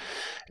jiu-jitsu.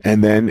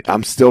 And then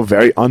I'm still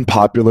very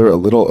unpopular, a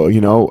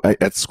little,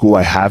 at school,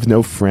 I have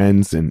no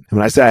friends. And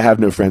when I say I have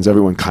no friends,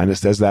 everyone kind of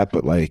says that,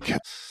 but like,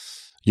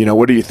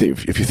 what do you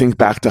think? If you think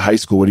back to high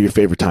school, what are your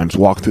favorite times?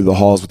 Walk through the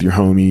halls with your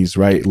homies,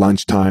 right?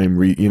 Lunchtime,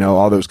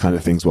 all those kind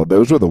of things. Well,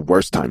 those were the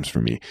worst times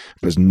for me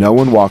because no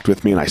one walked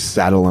with me and I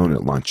sat alone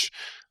at lunch.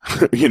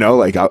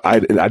 Like I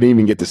didn't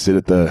even get to sit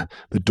at the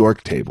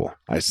dork table.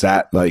 I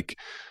sat like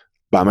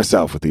by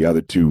myself with the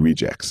other two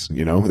rejects,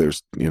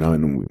 there's,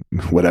 and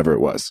whatever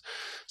it was.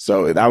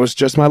 So that was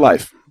just my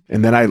life.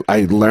 And then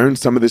I learned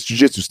some of this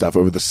jiu-jitsu stuff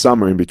over the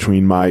summer in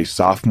between my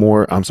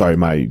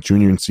my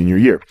junior and senior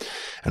year.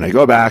 And I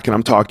go back and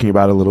I'm talking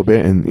about it a little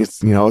bit and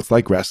it's, it's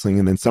like wrestling.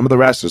 And then some of the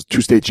wrestlers,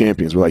 2 state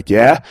champions, were like,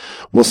 yeah,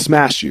 we'll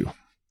smash you.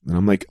 And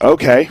I'm like,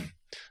 okay,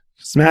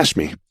 smash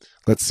me.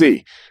 Let's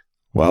see.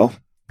 Well,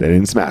 they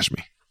didn't smash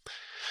me.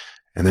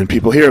 And then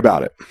people hear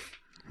about it,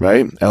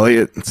 right?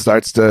 Elliot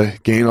starts to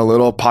gain a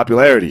little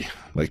popularity.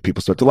 Like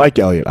people start to like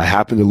Elliot. I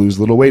happen to lose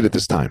a little weight at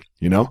this time,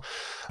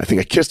 I think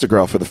I kissed a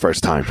girl for the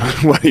first time,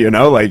 and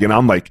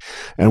I'm like,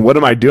 and what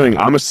am I doing?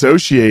 I'm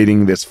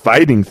associating this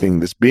fighting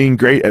thing, this being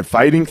great at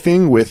fighting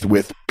thing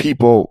with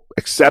people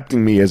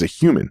accepting me as a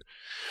human.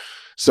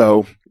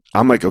 So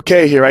I'm like,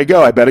 okay, here I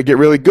go. I better get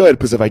really good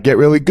because if I get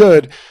really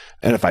good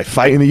and if I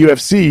fight in the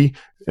UFC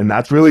and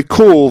that's really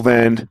cool,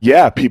 then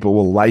yeah, people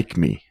will like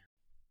me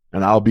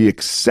and I'll be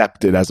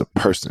accepted as a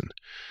person.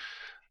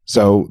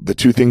 So the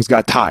two things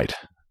got tied.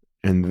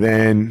 And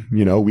then,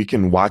 we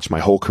can watch my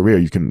whole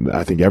career.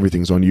 I think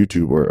everything's on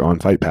YouTube or on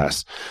Fight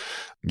Pass.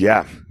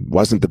 Yeah,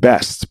 wasn't the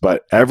best,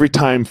 but every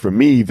time for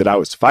me that I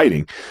was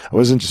fighting, I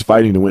wasn't just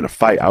fighting to win a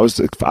fight. I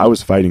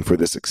was fighting for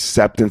this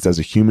acceptance as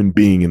a human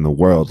being in the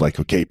world. Like,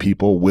 okay,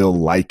 people will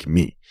like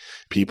me.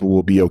 People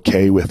will be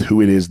okay with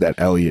who it is that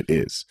Elliot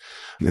is.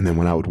 And then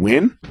when I would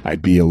win,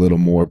 I'd be a little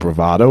more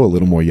bravado, a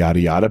little more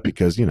yada yada,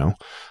 because,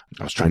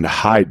 I was trying to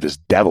hide this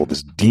devil,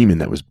 this demon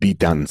that was beat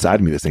down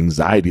inside me, this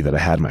anxiety that I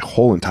had my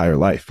whole entire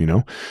life,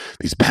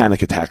 these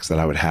panic attacks that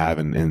I would have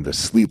and the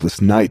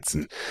sleepless nights.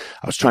 And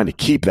I was trying to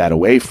keep that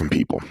away from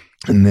people.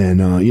 And then,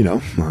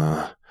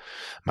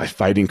 my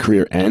fighting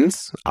career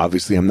ends.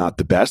 Obviously, I'm not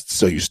the best.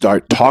 So you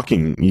start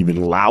talking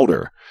even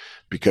louder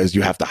because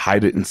you have to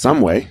hide it in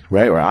some way,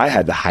 right? Or I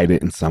had to hide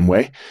it in some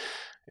way.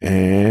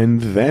 And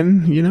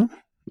then,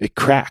 it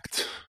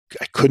cracked.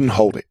 I couldn't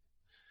hold it.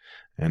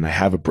 and I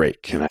have a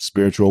break and a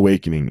spiritual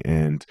awakening.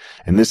 And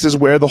this is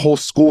where the whole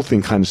school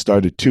thing kind of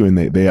started too. And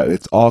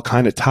it's all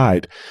kind of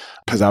tied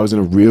because I was in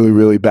a really,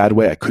 really bad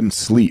way. I couldn't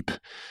sleep.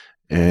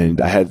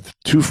 And I had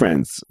two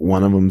friends.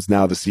 One of them's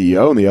now the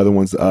CEO and the other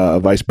one's a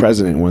vice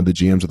president, one of the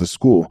GMs of the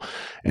school.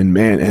 And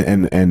man,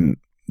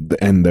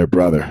 and their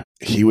brother,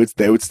 they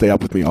would stay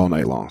up with me all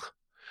night long.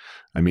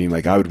 I mean,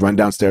 like I would run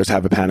downstairs,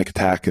 have a panic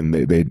attack, and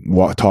they'd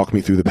talk me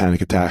through the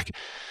panic attack.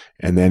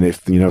 And then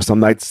if, some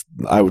nights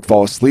I would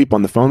fall asleep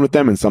on the phone with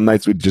them, and some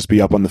nights we'd just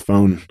be up on the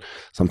phone,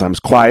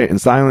 sometimes quiet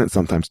and silent,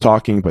 sometimes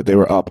talking, but they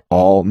were up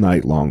all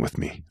night long with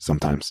me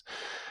sometimes.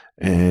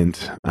 And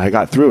I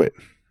got through it.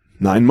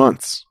 9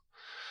 months.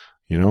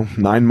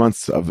 9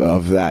 months of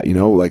that,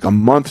 like a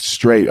month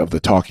straight of the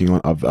talking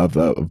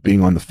of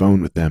being on the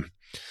phone with them.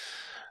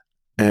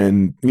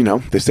 And,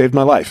 they saved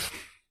my life,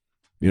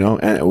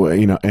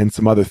 and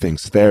some other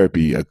things,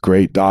 therapy, a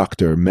great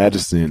doctor,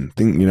 medicine,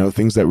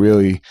 things that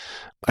really,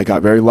 I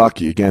got very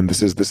lucky. Again,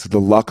 this is the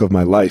luck of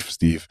my life,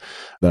 Steve,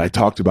 that I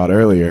talked about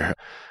earlier.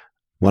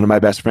 One of my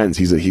best friends,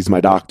 he's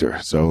my doctor.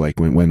 So like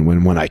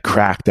when I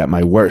cracked at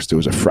my worst, it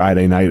was a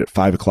Friday night at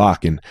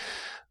 5:00, and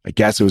I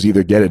guess it was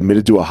either get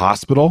admitted to a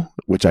hospital,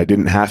 which I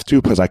didn't have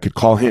to because I could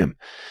call him.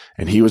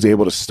 And he was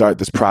able to start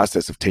this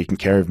process of taking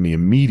care of me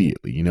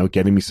immediately,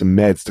 getting me some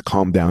meds to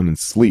calm down and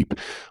sleep.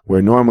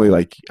 Where normally,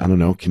 like, I don't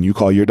know, can you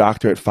call your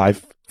doctor at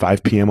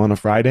 5 p.m. on a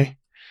Friday?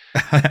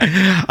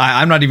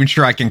 I'm not even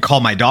sure I can call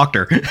my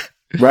doctor.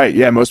 Right.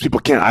 Yeah. Most people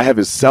can't. I have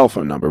his cell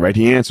phone number, right?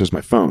 He answers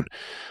my phone.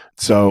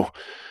 So,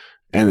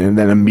 and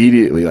then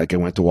immediately, like I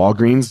went to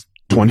Walgreens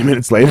 20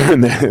 minutes later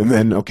and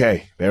then,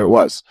 okay, there it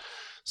was.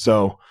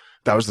 So,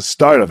 that was the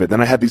start of it. Then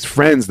I had these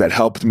friends that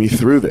helped me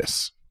through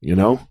this,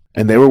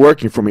 and they were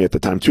working for me at the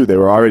time too. They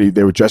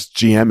were just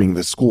GMing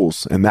the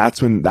schools. And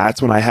that's when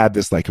I had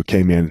this like,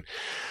 okay, man,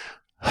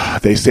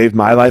 they saved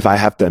my life. I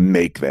have to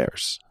make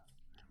theirs.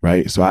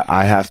 Right. So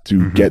I have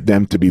to get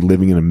them to be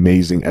living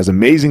as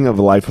amazing of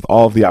a life with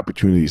all of the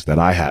opportunities that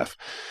I have.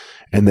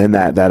 And then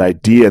that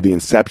idea, the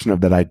inception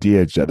of that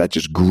idea that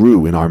just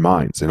grew in our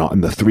minds and in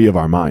the three of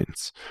our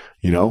minds,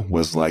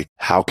 was like,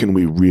 how can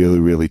we really,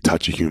 really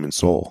touch a human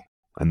soul?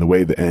 And the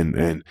way that,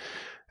 and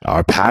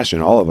our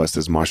passion, all of us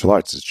is martial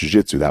arts, is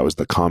jiu-jitsu. That was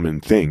the common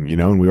thing,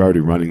 and we were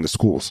already running the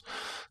schools.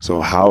 So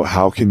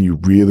how can you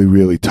really,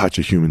 really touch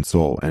a human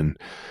soul? And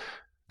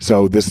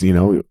so this,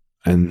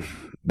 and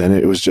then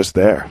it was just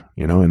there,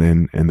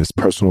 and this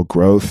personal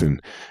growth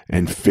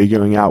and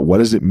figuring out what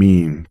does it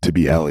mean to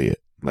be Elliot?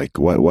 Like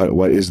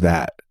what is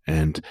that?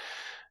 And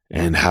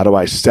how do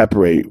I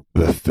separate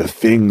the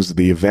things,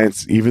 the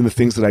events, even the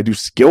things that I do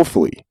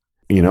skillfully,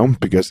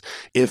 because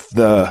if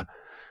the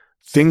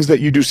things that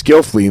you do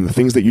skillfully and the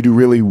things that you do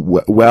really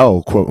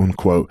well, quote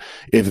unquote,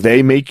 if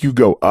they make you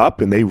go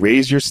up and they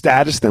raise your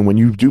status, then when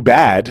you do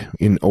bad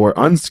or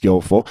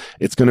unskillful,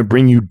 it's going to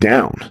bring you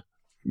down,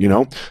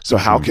 So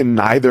how can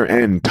neither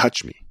end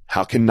touch me?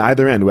 How can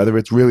neither end, whether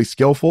it's really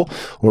skillful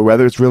or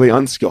whether it's really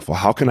unskillful,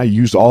 how can I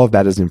use all of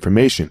that as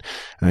information?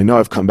 And I know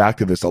I've come back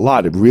to this a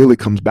lot. It really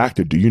comes back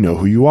to, do you know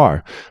who you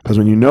are? Because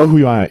when you know who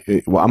you are,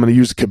 I'm going to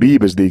use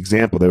Khabib as the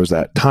example. There was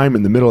that time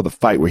in the middle of the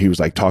fight where he was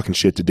like talking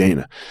shit to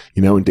Dana,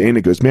 and Dana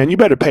goes, man, you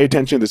better pay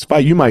attention to this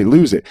fight. You might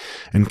lose it.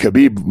 And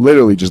Khabib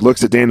literally just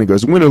looks at Dana and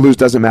goes, win or lose,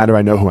 doesn't matter.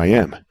 I know who I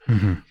am.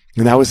 Mm-hmm.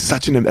 And that was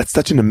that's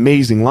such an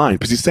amazing line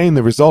because he's saying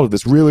the result of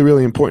this really,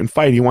 really important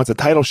fight. He wants a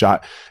title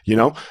shot,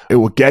 it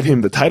will get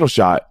him the title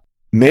shot.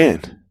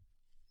 Man,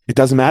 it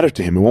doesn't matter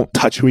to him. It won't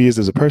touch who he is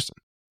as a person.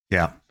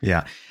 Yeah.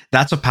 Yeah.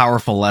 That's a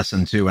powerful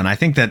lesson too. And I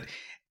think that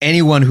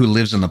anyone who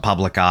lives in the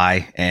public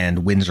eye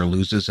and wins or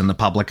loses in the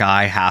public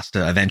eye has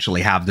to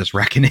eventually have this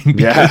reckoning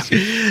because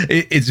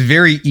it's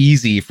very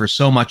easy for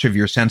so much of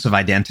your sense of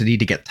identity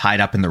to get tied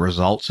up in the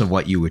results of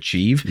what you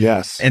achieve.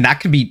 Yes. And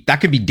that could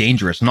be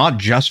dangerous, not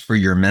just for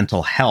your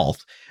mental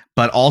health,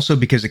 but also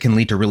because it can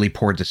lead to really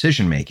poor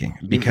decision making.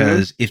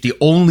 Because if the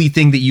only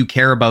thing that you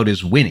care about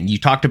is winning, you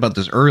talked about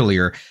this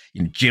earlier,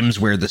 gyms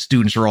where the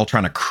students are all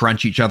trying to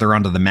crunch each other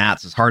onto the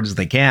mats as hard as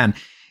they can.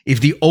 If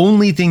the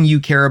only thing you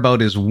care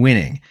about is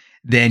winning,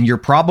 then you're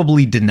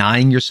probably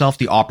denying yourself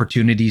the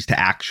opportunities to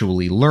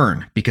actually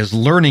learn because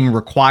learning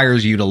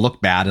requires you to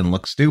look bad and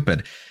look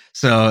stupid.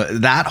 So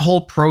that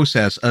whole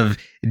process of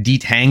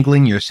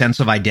detangling your sense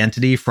of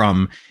identity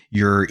from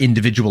your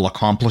individual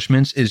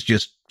accomplishments is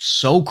just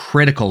so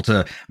critical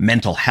to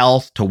mental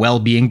health, to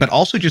well-being, but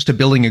also just to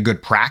building a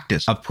good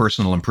practice of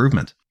personal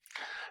improvement.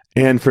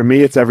 And for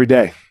me, it's every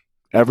day.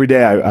 Every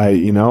day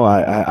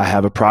I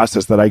have a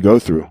process that I go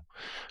through.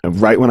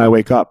 Right when I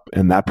wake up,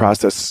 and that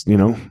process,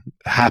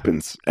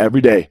 happens every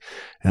day.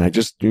 And I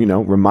just,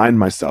 remind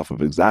myself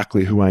of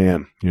exactly who I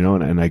am,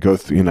 and I go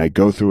through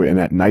it. And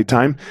at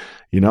nighttime,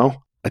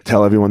 I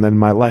tell everyone that in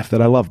my life that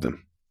I love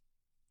them.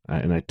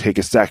 And I take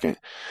a second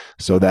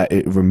so that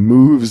it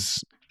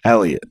removes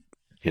Elliot,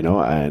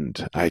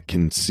 and I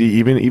can see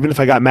even if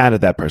I got mad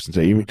at that person,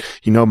 say, even,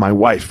 my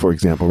wife, for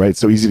example, right? It's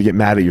so easy to get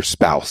mad at your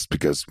spouse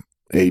because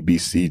A, B,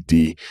 C,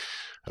 D,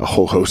 a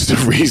whole host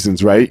of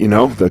reasons, right?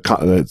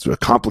 It's a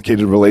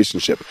complicated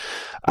relationship.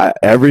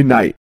 Every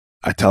night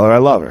I tell her I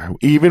love her,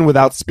 even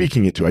without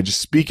speaking it to her. I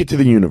just speak it to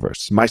the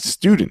universe. My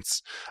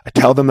students, I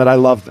tell them that I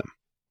love them.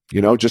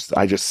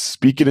 I just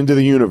speak it into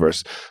the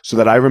universe so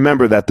that I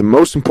remember that the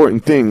most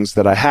important things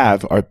that I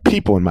have are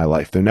people in my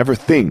life. They're never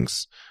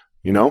things,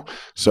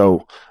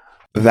 So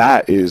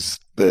that is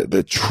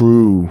the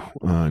true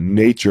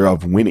nature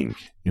of winning,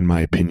 in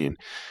my opinion,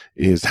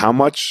 is how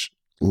much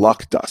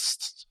luck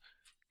dust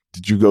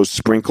did you go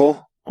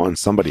sprinkle on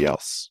somebody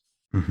else?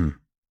 Mm-hmm.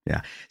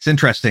 Yeah. It's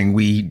interesting.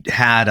 We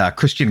had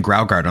Christian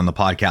Graugard on the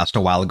podcast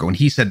a while ago, and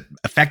he said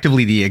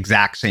effectively the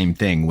exact same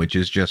thing, which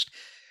is just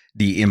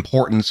the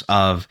importance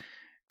of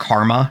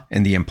karma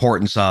and the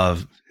importance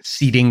of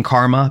seeding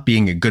karma,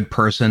 being a good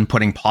person,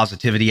 putting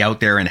positivity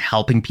out there and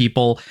helping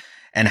people,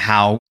 and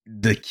how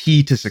the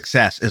key to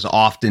success is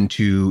often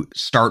to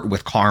start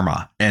with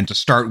karma and to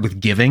start with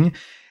giving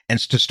and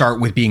to start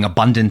with being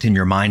abundant in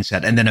your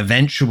mindset. And then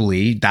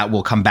eventually that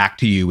will come back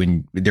to you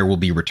and there will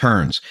be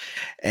returns.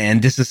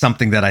 And this is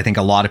something that I think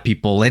a lot of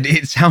people,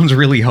 it sounds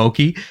really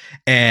hokey.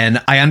 And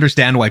I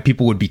understand why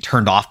people would be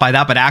turned off by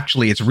that, but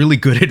actually it's really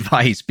good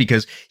advice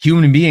because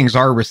human beings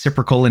are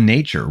reciprocal in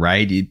nature,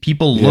 right?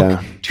 People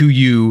look to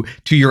you,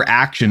 to your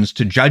actions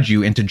to judge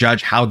you and to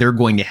judge how they're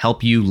going to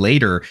help you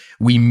later.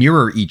 We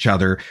mirror each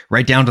other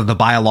right down to the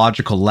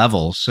biological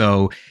level.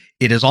 So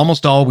it is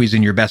almost always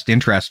in your best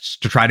interests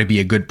to try to be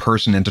a good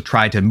person and to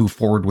try to move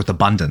forward with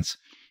abundance.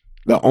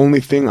 The only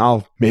thing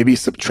I'll maybe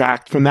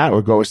subtract from that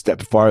or go a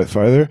step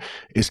further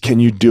is, can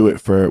you do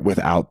it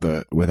without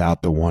the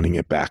wanting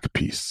it back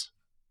piece?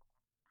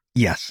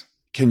 Yes.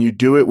 Can you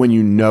do it when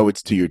you know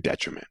it's to your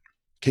detriment?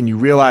 Can you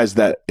realize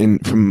that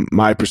from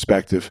my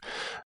perspective,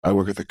 I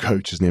work with a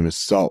coach, his name is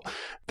Salt,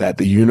 that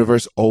the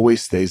universe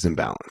always stays in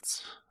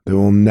balance. It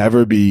will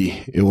never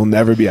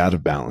be out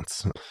of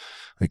balance.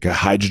 Like a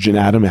hydrogen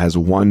atom has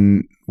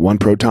one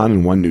proton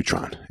and one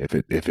neutron. If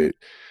it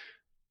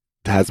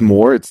has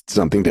more, it's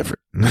something different,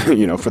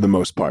 for the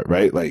most part,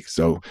 right? Like,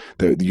 so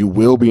you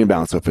will be in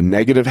balance. So if a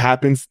negative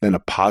happens, then a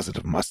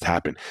positive must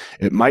happen.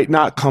 It might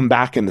not come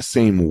back in the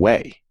same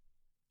way,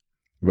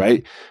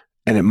 right?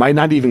 And it might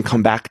not even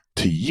come back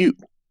to you,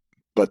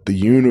 but the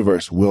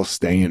universe will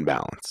stay in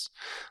balance.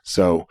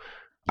 So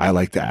I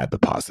like to add the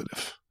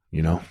positive,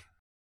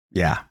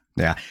 Yeah.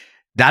 Yeah.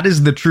 That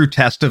is the true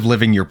test of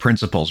living your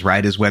principles,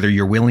 right? Is whether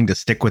you're willing to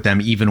stick with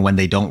them even when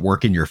they don't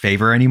work in your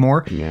favor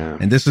anymore. Yeah.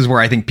 And this is where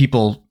I think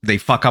people, they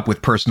fuck up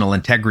with personal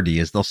integrity,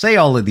 is they'll say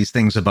all of these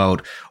things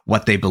about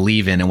what they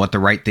believe in and what the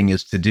right thing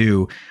is to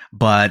do.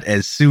 But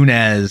as soon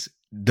as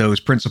those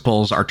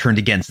principles are turned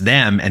against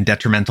them and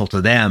detrimental to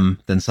them,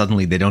 then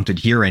suddenly they don't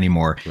adhere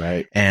anymore.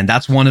 Right. And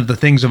that's one of the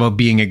things about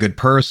being a good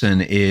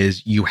person,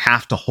 is you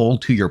have to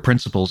hold to your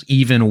principles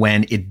even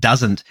when it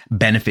doesn't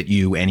benefit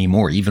you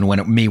anymore, even when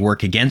it may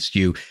work against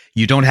you.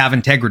 You don't have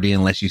integrity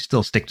unless you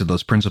still stick to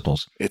those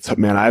principles.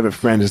 I have a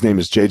friend, his name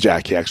is Jay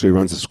Jack. He actually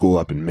runs a school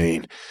up in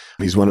Maine.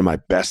 He's one of my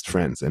best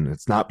friends, and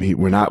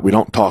we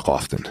don't talk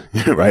often,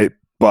 right?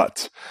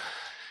 But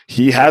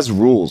he has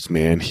rules,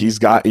 man. He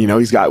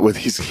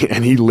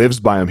lives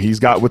by them. He's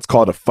got what's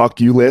called a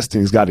fuck you list,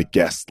 and he's got a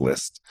guest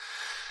list.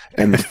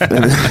 And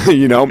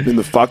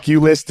the fuck you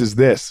list is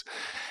this: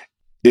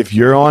 if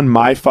you're on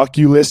my fuck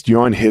you list,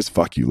 you're on his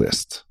fuck you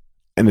list.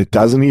 And it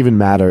doesn't even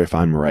matter if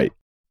I'm right.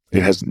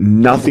 It has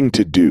nothing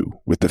to do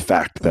with the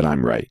fact that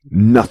I'm right.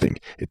 Nothing.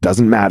 It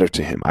doesn't matter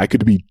to him. I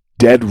could be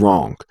dead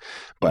wrong,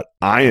 but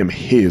I am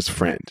his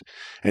friend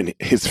and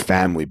his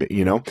family,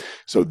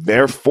 so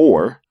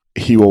therefore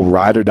he will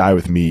ride or die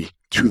with me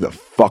to the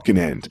fucking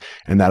end.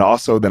 And then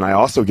I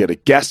also get a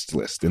guest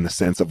list, in the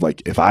sense of,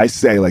 like, if I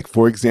say, like,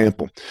 for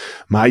example,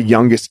 my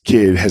youngest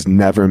kid has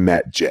never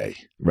met Jay,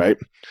 right?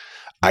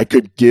 I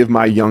could give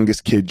my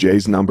youngest kid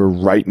Jay's number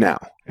right now,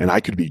 and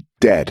I could be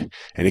dead,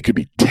 and it could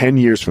be 10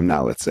 years from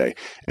now, let's say.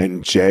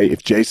 And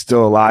if Jay's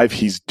still alive,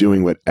 he's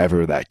doing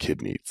whatever that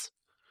kid needs.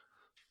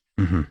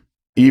 Mm-hmm.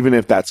 Even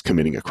if that's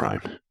committing a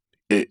crime.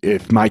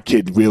 If my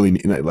kid really,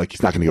 like,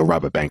 he's not going to go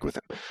rob a bank with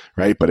him,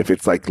 right? But if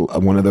it's like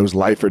one of those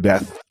life or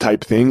death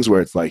type things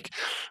where it's like,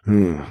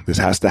 this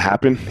has to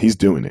happen, he's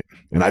doing it,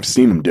 and I've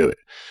seen him do it.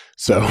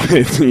 So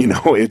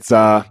it's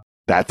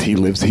that he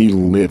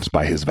lives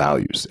by his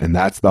values, and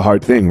that's the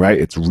hard thing, right?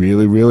 It's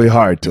really, really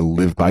hard to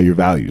live by your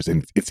values,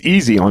 and it's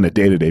easy on a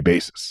day-to-day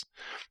basis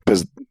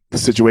because the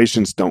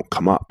situations don't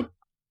come up,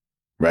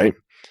 right?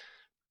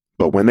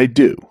 But when they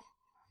do,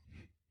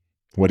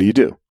 what do you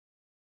do?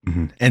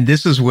 Mm-hmm. And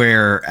this is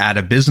where, at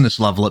a business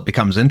level, it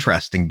becomes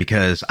interesting,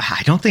 because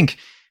I don't think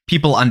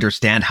people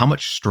understand how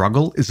much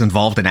struggle is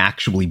involved in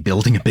actually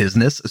building a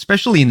business,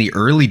 especially in the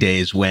early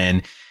days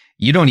when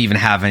you don't even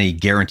have any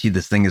guarantee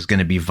this thing is going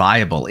to be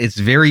viable. It's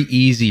very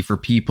easy for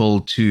people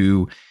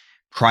to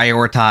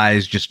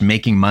prioritize just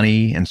making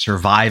money and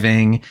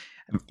surviving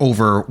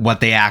over what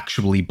they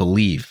actually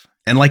believe.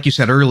 And like you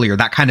said earlier,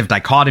 that kind of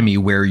dichotomy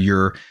where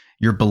your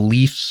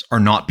beliefs are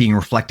not being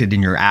reflected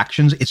in your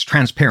actions, it's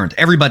transparent.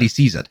 Everybody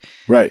sees it.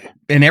 Right.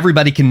 And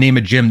everybody can name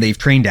a gym they've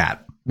trained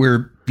at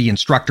where the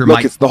instructor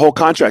Look, it's the whole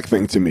contract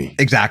thing to me.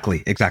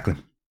 Exactly.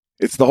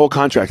 It's the whole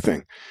contract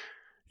thing.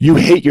 You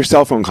hate your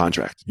cell phone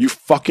contract. You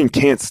fucking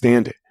can't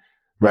stand it,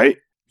 right?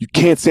 You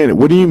can't stand it.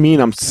 What do you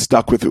mean I'm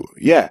stuck with you?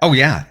 Yeah. Oh,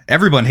 yeah.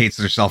 Everyone hates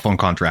their cell phone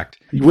contract.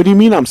 What do you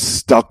mean I'm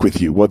stuck with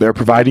you? Well, they're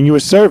providing you a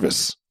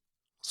service.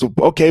 So,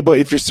 okay, but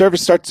if your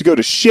service starts to go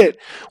to shit,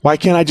 why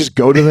can't I just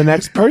go to the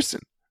next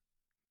person?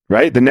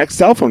 Right? The next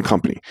cell phone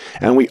company.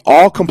 And we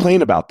all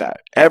complain about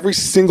that. Every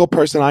single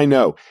person I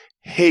know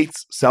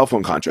hates cell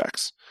phone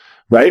contracts,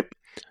 right?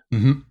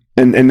 Mm-hmm.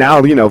 And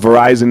now,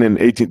 Verizon and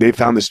AT&T, they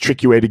found this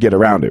tricky way to get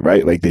around it,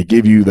 right? Like they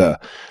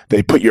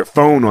they put your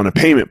phone on a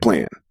payment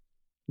plan.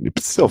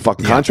 It's still a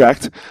fucking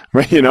contract,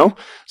 right?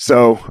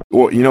 So,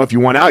 if you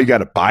want out, you got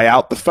to buy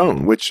out the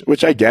phone,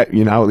 which I get,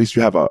 at least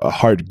you have a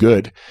hard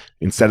good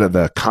instead of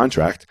the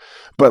contract.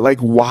 But like,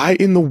 why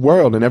in the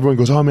world? And everyone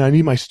goes, oh man, I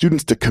need my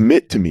students to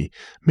commit to me.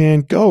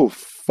 Man, go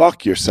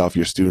fuck yourself.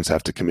 Your students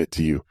have to commit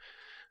to you.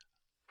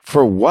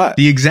 For what?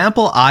 The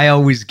example I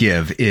always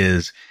give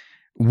is,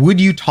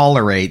 would you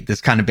tolerate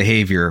this kind of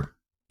behavior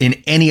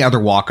in any other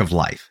walk of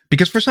life?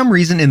 Because for some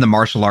reason in the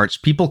martial arts,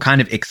 people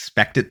kind of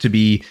expect it to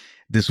be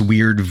this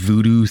weird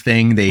voodoo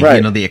thing. They,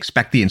 they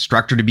expect the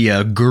instructor to be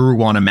a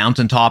guru on a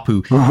mountaintop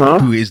who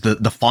is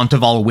the font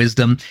of all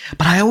wisdom.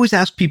 But I always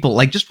ask people,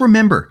 like, just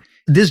remember,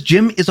 this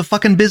gym is a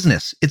fucking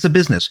business. It's a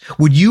business.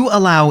 Would you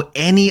allow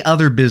any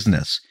other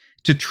business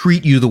to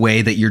treat you the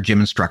way that your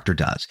gym instructor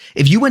does?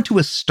 If you went to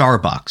a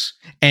Starbucks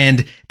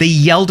and they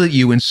yelled at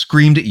you and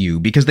screamed at you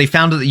because they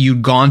found out that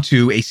you'd gone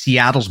to a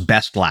Seattle's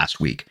Best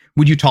last week,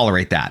 would you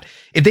tolerate that?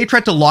 If they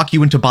tried to lock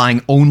you into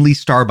buying only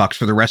Starbucks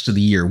for the rest of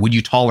the year, would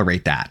you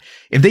tolerate that?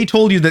 If they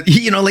told you that,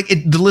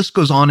 the list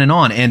goes on.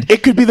 And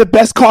it could be the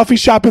best coffee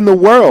shop in the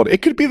world.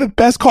 It could be the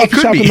best coffee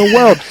shop in the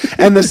world.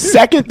 And the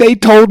second they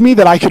told me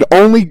that I could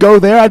only go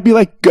there, I'd be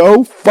like,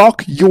 go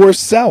fuck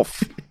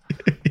yourself.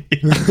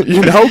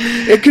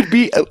 It could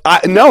be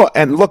no.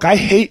 And look, I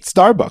hate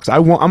Starbucks.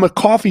 I'm a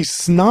coffee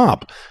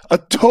snob, a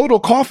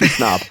total coffee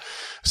snob.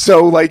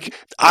 So like,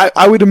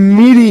 I would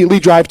immediately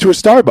drive to a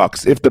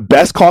Starbucks if the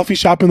best coffee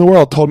shop in the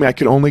world told me I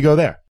could only go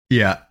there.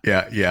 Yeah.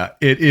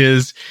 It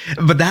is.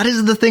 But that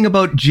is the thing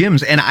about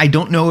gyms. And I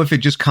don't know if it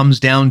just comes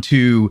down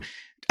to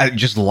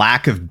just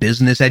lack of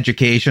business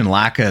education,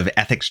 lack of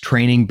ethics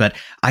training. But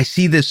I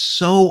see this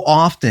so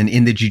often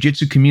in the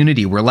jiu-jitsu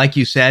community where, like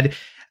you said,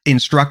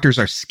 instructors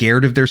are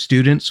scared of their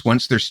students.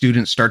 Once their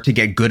students start to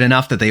get good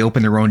enough that they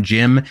open their own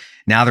gym,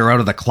 now they're out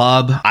of the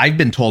club. I've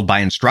been told by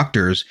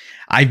instructors,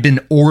 I've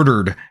been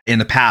ordered in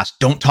the past,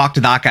 don't talk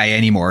to that guy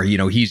anymore.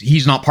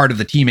 He's not part of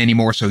the team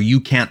anymore, so you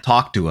can't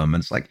talk to him.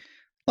 And it's like,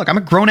 look, I'm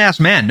a grown-ass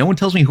man. No one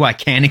tells me who I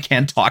can and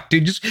can't talk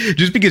to.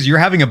 Just because you're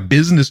having a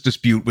business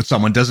dispute with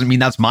someone doesn't mean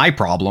that's my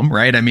problem,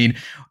 right? I mean,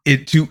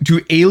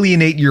 to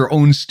alienate your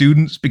own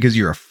students because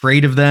you're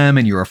afraid of them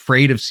and you're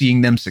afraid of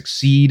seeing them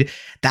succeed,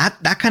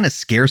 that kind of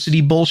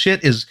scarcity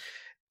bullshit is,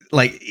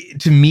 like,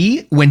 to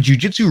me, when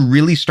jiu-jitsu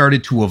really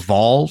started to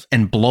evolve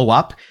and blow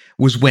up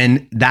was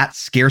when that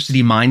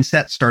scarcity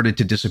mindset started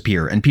to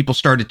disappear and people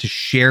started to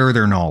share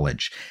their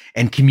knowledge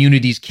and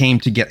communities came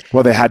to get...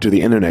 Well, they had to.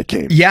 The internet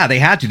came. Yeah, they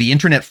had to. The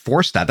internet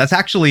forced that. That's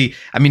actually,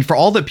 I mean, for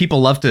all that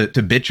people love to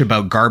bitch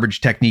about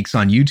garbage techniques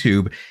on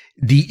YouTube,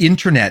 the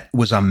internet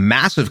was a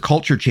massive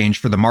culture change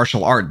for the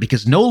martial art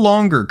because no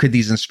longer could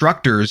these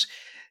instructors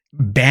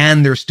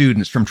ban their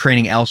students from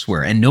training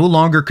elsewhere, and no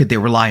longer could they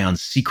rely on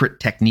secret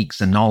techniques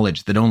and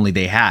knowledge that only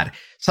they had.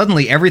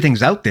 Suddenly,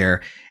 everything's out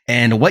there.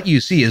 And what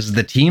you see is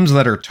the teams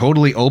that are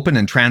totally open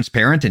and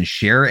transparent and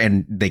share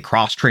and they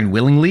cross-train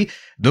willingly,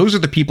 those are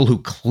the people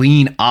who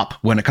clean up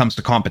when it comes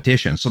to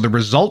competition. So the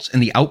results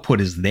and the output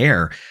is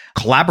there.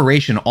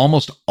 Collaboration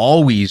almost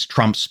always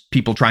trumps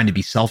people trying to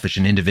be selfish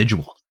and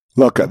individual.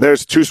 Look,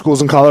 there's 2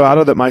 schools in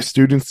Colorado that my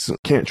students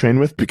can't train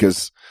with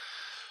because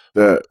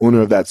the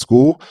owner of that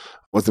school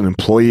was an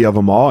employee of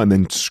them all and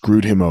then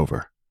screwed him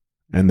over.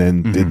 And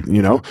then did,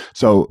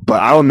 so,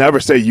 but I'll never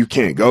say you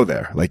can't go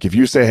there. Like if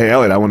you say, hey,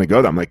 Elliot, I want to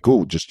go there. I'm like,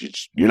 cool.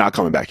 You're not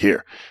coming back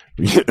here.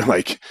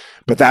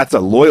 But that's a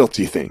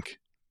loyalty thing.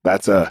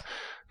 That's a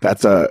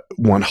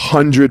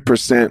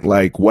 100%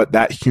 like what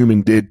that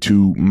human did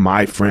to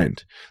my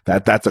friend.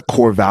 That's a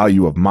core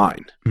value of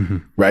mine. Mm-hmm.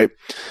 Right.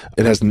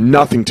 It has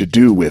nothing to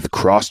do with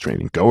cross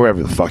training. Go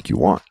wherever the fuck you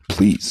want.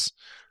 Please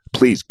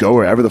go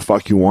wherever the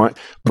fuck you want.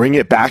 Bring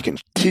it back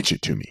and teach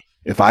it to me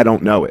if I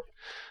don't know it.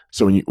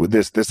 So when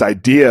this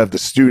idea of the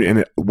student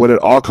and what it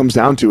all comes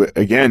down to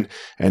again,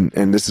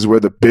 and this is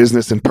where the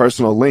business and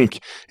personal link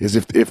is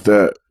if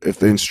the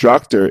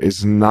instructor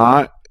is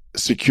not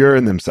secure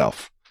in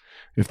themselves,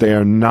 if they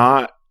are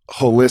not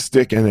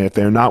holistic and if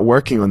they're not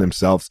working on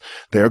themselves,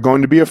 they're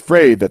going to be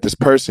afraid that this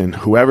person,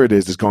 whoever it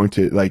is going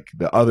to, like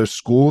the other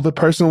school, the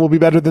person will be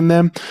better than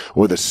them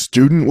or the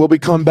student will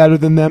become better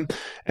than them.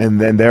 And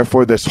then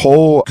therefore this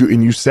whole,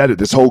 and you said it,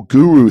 this whole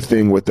guru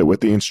thing with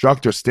the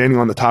instructor standing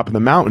on the top of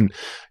the mountain,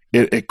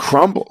 it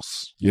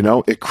crumbles,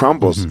 it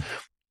crumbles. Mm-hmm.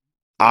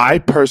 I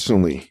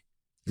personally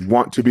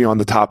want to be on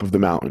the top of the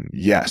mountain.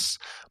 Yes.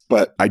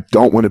 But I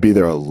don't want to be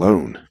there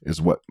alone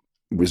is what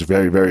was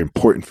very, very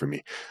important for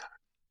me.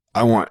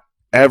 I want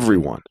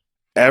everyone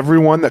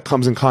everyone that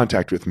comes in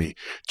contact with me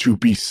to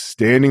be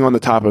standing on the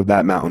top of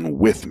that mountain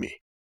with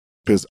me,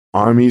 because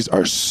armies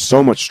are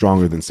so much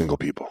stronger than single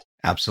people.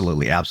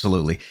 Absolutely.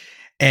 Absolutely.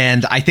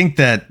 And I think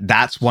that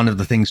that's one of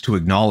the things to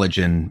acknowledge,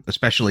 and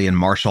especially in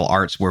martial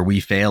arts where we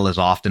fail is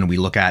often we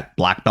look at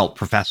black belt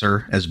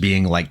professor as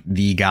being like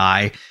the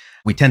guy.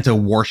 We tend to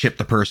worship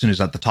the person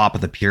who's at the top of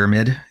the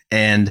pyramid.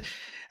 And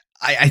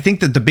I think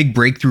that the big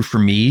breakthrough for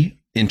me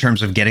in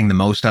terms of getting the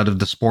most out of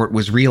the sport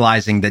was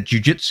realizing that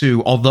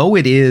jiu-jitsu, although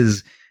it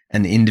is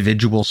an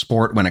individual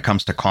sport when it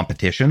comes to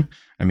competition,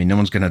 I mean, no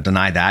one's going to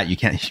deny that.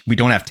 We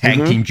don't have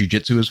tag team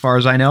jiu-jitsu as far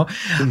as I know.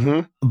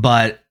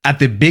 But at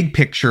the big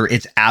picture,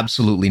 it's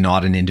absolutely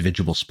not an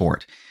individual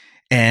sport.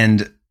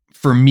 And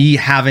for me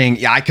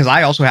because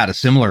I also had a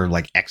similar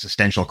like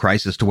existential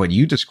crisis to what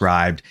you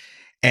described.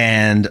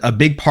 And a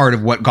big part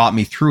of what got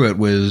me through it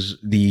was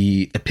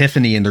the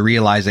epiphany and the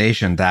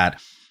realization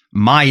that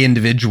my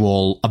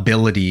individual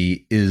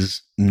ability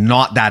is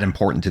not that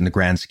important in the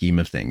grand scheme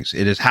of things.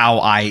 It is how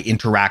I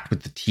interact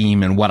with the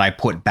team and what I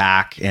put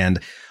back and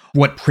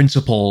what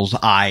principles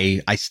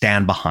I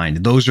stand behind.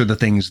 Those are the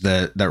things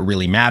that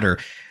really matter.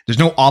 There's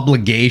no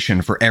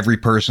obligation for every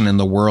person in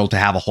the world to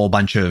have a whole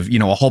bunch of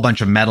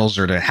medals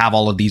or to have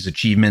all of these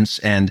achievements.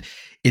 And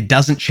it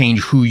doesn't change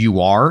who you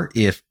are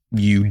if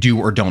you do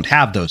or don't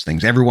have those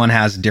things. Everyone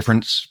has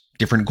different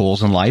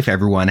goals in life.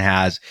 Everyone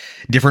has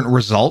different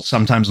results,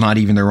 sometimes not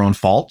even their own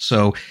fault.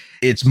 So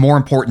it's more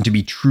important to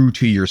be true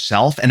to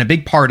yourself. And a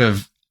big part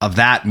of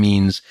that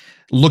means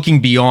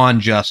looking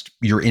beyond just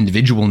your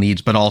individual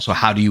needs, but also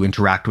how do you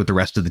interact with the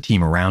rest of the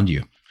team around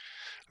you?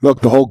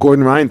 Look, the whole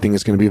Gordon Ryan thing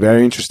is going to be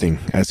very interesting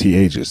as he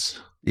ages.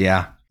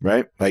 Yeah.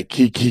 Right? Like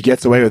he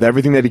gets away with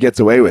everything that he gets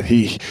away with.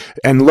 He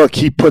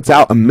puts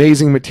out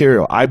amazing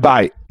material. I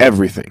buy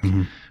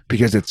everything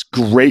because it's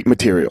great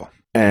material.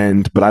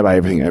 But I buy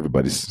everything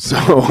everybody's.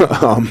 So,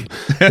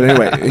 but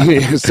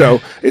anyway, so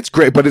it's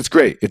great, but it's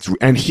great.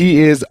 And he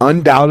is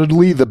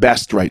undoubtedly the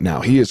best right now.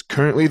 He is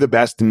currently the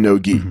best in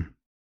no-gi.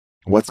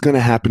 What's going to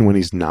happen when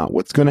he's not?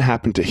 What's going to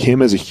happen to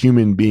him as a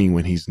human being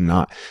when he's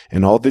not?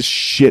 And all this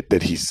shit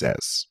that he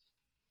says,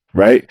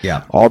 right?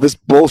 Yeah. All this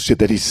bullshit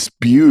that he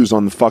spews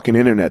on the fucking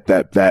internet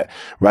that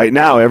right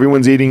now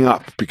everyone's eating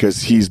up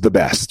because he's the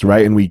best,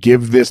 right? And we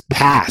give this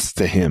pass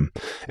to him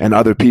and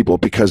other people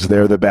because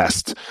they're the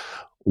best.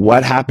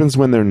 What happens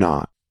when they're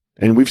not?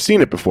 And we've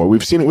seen it before.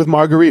 We've seen it with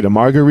Margarita.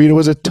 Margarita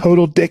was a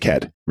total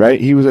dickhead, right?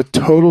 He was a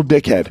total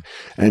dickhead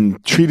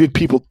and treated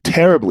people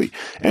terribly.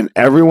 And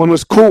everyone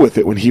was cool with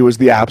it when he was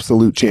the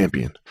absolute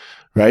champion,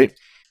 right?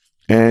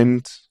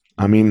 And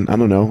I mean, I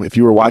don't know. If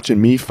you were watching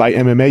me fight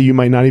MMA, you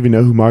might not even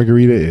know who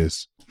Margarita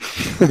is,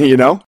 you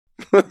know?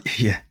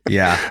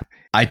 Yeah.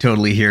 I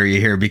totally hear you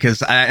here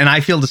because I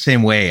feel the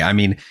same way. I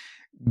mean,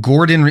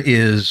 Gordon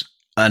is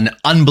an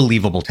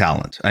unbelievable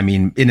talent. I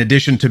mean, in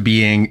addition to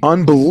being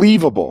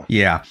unbelievable.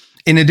 Yeah.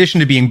 In addition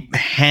to being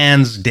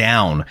hands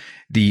down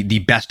the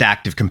best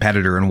active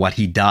competitor in what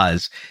he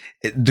does,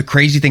 the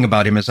crazy thing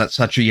about him is at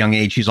such a young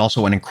age, he's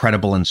also an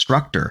incredible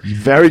instructor.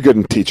 Very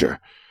good teacher.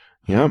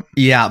 Yeah.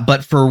 Yeah.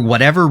 But for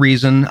whatever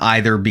reason,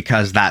 either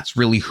because that's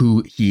really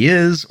who he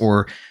is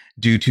or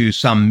due to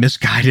some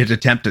misguided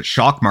attempt at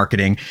shock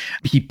marketing,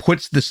 he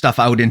puts the stuff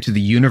out into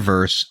the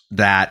universe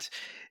that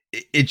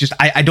it just,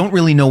 I don't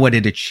really know what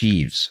it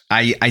achieves.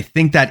 I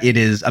think that it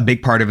is a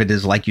big part of it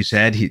is, like you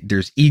said,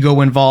 there's ego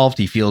involved.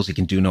 He feels he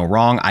can do no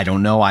wrong. I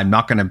don't know. I'm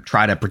not going to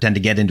try to pretend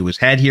to get into his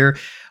head here,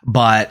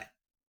 but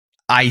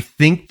I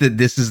think that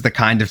this is the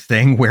kind of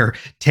thing where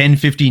 10,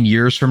 15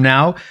 years from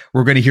now,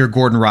 we're going to hear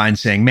Gordon Ryan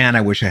saying, man,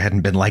 I wish I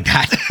hadn't been like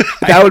that.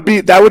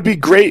 That would be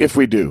great if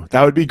we do.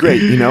 That would be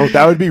great. You know,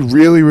 that would be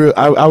really, really,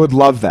 I would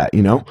love that,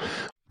 you know,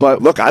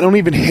 but look, I don't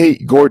even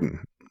hate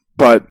Gordon,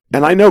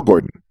 and I know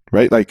Gordon.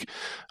 Right? Like,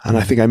 and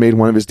I think I made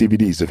one of his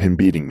DVDs of him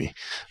beating me.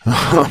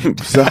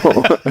 So,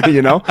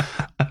 you know,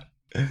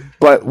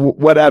 but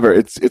whatever.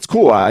 It's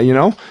cool. I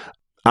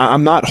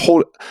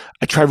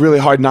try really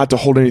hard not to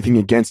hold anything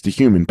against a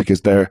human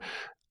because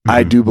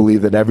I do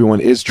believe that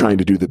everyone is trying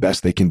to do the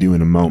best they can do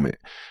in a moment.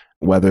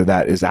 Whether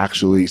that is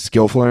actually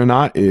skillful or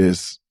not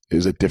is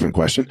a different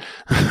question.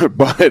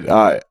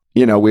 But,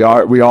 you know, we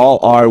all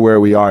are where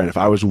we are. And if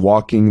I was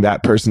walking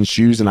that person's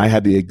shoes and I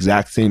had the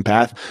exact same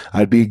path,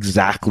 I'd be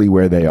exactly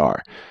where they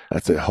are.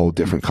 That's a whole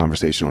different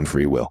conversation on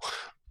free will.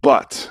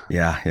 But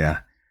yeah.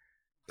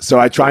 So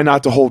I try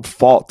not to hold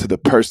fault to the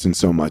person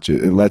so much.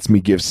 It lets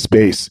me give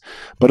space,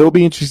 but it'll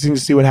be interesting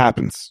to see what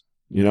happens.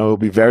 You know, it'll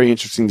be very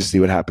interesting to see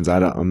what happens.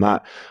 I'm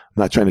not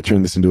trying to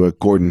turn this into a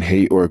Gordon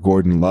hate or a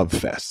Gordon love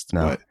fest.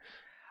 No. But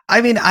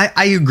I mean,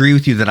 I agree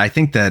with you that I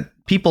think that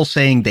people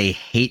saying they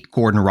hate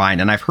Gordon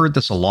Ryan, and I've heard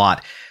this a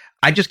lot,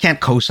 I just can't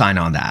co-sign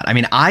on that. I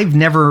mean, I've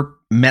never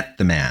met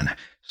the man.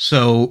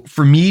 So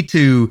for me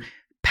to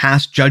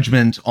pass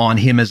judgment on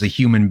him as a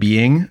human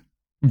being,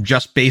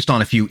 just based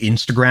on a few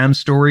Instagram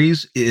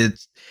stories,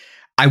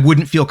 I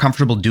wouldn't feel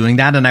comfortable doing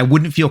that. And I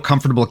wouldn't feel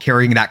comfortable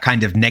carrying that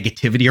kind of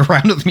negativity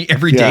around with me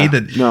every day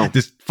that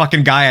this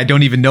fucking guy I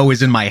don't even know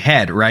is in my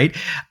head, right?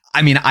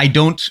 I mean, I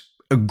don't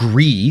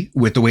agree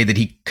with the way that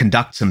he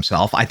conducts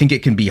himself. I think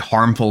it can be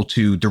harmful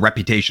to the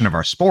reputation of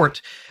our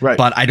sport, Right.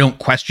 but I don't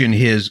question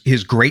his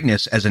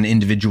greatness as an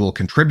individual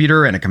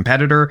contributor and a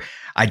competitor.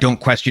 I don't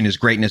question his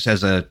greatness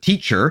as a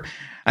teacher.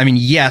 I mean,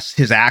 yes,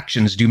 his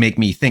actions do make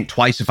me think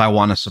twice if I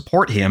want to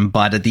support him,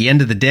 but at the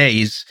end of the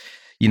day,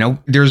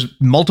 there's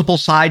multiple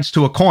sides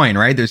to a coin,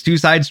 right? There's two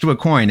sides to a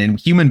coin, and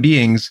human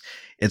beings,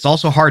 it's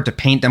also hard to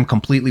paint them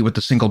completely with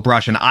a single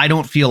brush. And I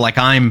don't feel like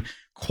I'm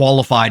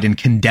qualified in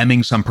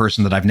condemning some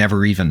person that I've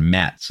never even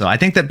met. So I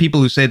think that people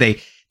who say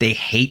they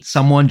hate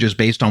someone just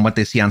based on what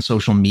they see on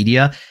social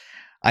media,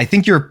 I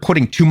think you're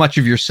putting too much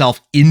of yourself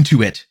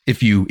into it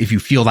if you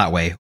feel that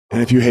way.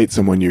 And if you hate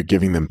someone, you're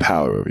giving them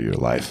power over your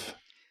life.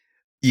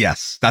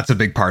 Yes, that's a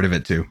big part of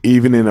it too.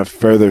 Even in a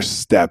further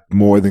step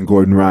more than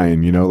Gordon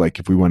Ryan, like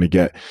if we want to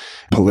get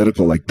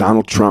political, like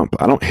Donald Trump.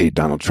 I don't hate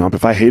Donald Trump.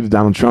 If I hated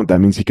Donald Trump, that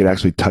means he could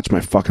actually touch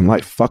my fucking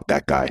life. Fuck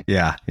that guy.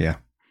 Yeah.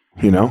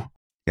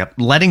 Yep.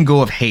 Letting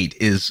go of hate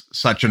is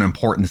such an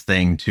important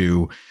thing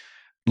to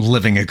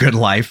living a good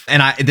life.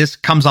 And this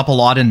comes up a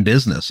lot in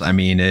business. I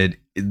mean,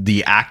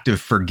 the act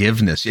of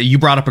forgiveness. You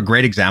brought up a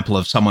great example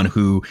of someone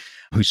who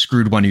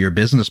screwed one of your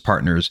business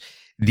partners.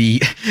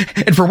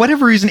 And for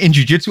whatever reason in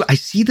jiu-jitsu, I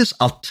see this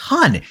a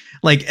ton.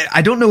 Like,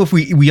 I don't know if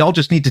we all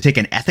just need to take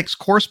an ethics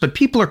course, but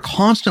people are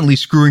constantly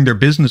screwing their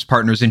business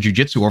partners in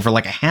jiu-jitsu over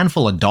like a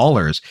handful of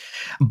dollars.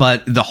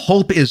 But the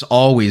hope is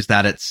always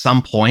that at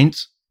some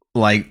point,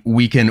 like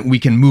we can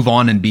move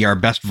on and be our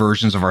best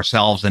versions of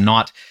ourselves and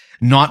not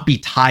be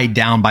tied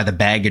down by the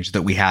baggage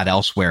that we had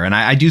elsewhere. And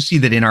I do see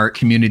that in our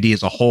community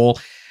as a whole.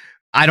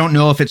 I don't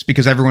know if it's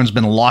because everyone's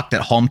been locked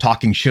at home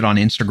talking shit on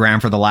Instagram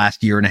for the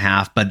last year and a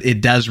half, but it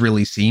does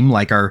really seem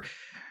like our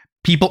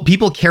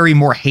people carry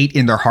more hate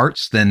in their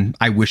hearts than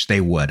I wish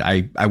they would.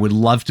 I would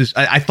love to.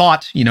 I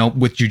thought,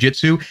 with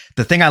jiu-jitsu,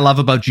 the thing I love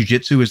about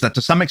jiu-jitsu is that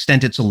to some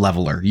extent it's a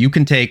leveler. You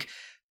can take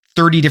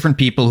 30 different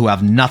people who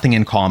have nothing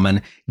in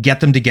common, get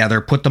them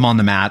together, put them on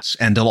the mats,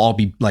 and they'll all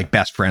be like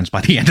best friends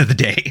by the end of the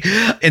day.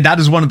 And that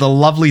is one of the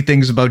lovely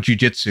things about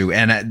jiu-jitsu.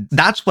 And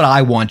that's what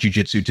I want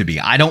jiu-jitsu to be.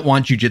 I don't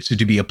want jiu-jitsu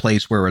to be a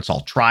place where it's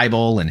all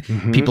tribal and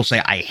people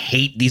say, I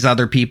hate these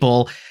other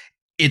people.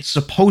 It's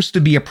supposed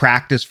to be a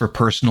practice for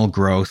personal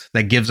growth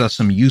that gives us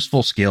some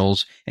useful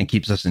skills and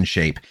keeps us in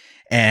shape.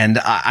 And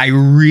I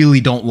really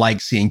don't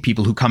like seeing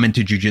people who come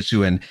into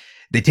jiu-jitsu and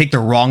they take the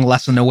wrong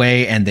lesson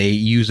away and they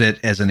use it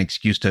as an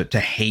excuse to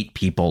hate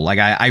people. Like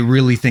I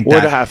really think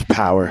to have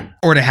power.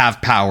 Or to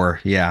have power.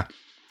 Yeah.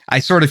 I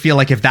sort of feel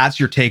like if that's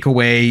your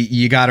takeaway,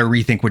 you got to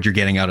rethink what you're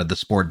getting out of the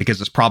sport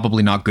because it's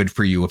probably not good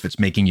for you if it's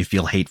making you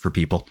feel hate for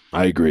people.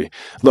 I agree.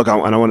 Look, I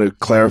want to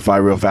clarify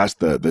real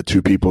fast the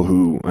two people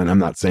who, and I'm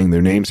not saying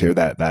their names here,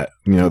 that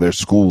their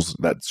schools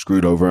that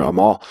screwed over them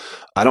all.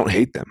 I don't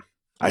hate them.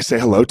 I say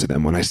hello to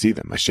them when I see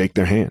them. I shake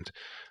their hand.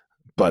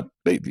 But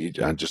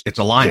it's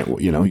a line.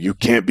 You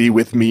can't be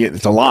with me.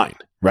 It's a line,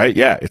 right?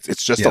 Yeah,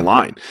 it's just a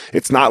line.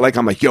 It's not like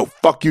I'm like, yo,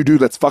 fuck you, dude.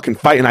 Let's fucking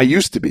fight. And I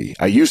used to be,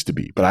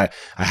 but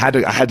I had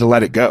to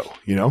let it go.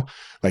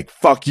 Like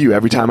fuck you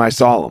every time I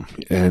saw them.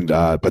 And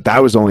but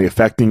that was only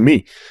affecting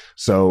me,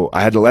 so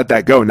I had to let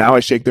that go. Now I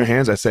shake their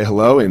hands. I say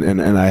hello,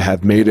 and I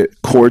have made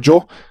it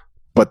cordial.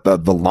 But the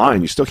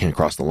line, you still can't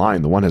cross the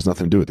line. The one has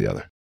nothing to do with the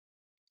other.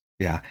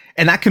 Yeah.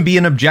 And that can be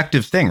an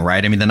objective thing,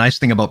 right? I mean, the nice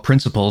thing about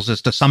principles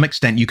is to some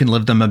extent you can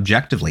live them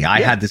objectively.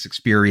 I had this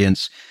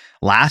experience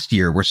last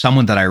year where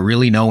someone that I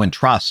really know and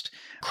trust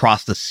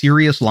crossed a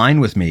serious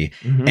line with me.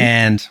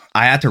 And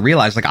I had to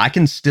realize, like, I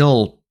can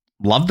still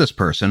love this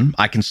person.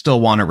 I can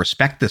still want to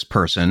respect this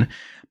person.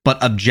 But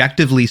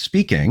objectively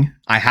speaking,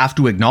 I have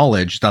to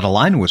acknowledge that a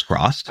line was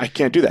crossed. I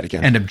can't do that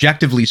again. And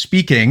objectively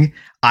speaking,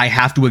 I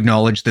have to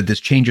acknowledge that this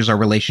changes our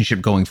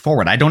relationship going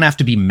forward. I don't have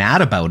to be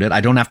mad about it.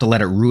 I don't have to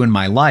let it ruin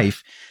my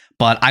life,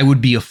 but I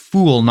would be a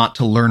fool not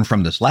to learn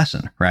from this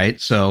lesson, right?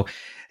 So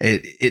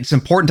it's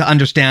important to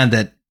understand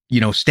that,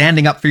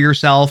 standing up for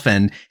yourself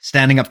and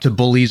standing up to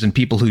bullies and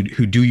people who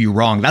do you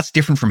wrong, that's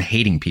different from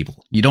hating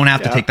people. You don't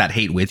have to take that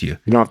hate with you.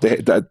 You don't have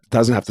to, that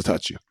doesn't have to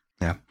touch you.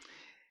 Yeah.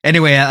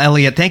 Anyway,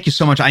 Elliot, thank you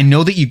so much. I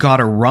know that you got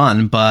to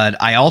run,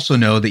 but I also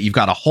know that you've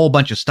got a whole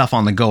bunch of stuff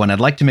on the go, and I'd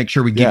like to make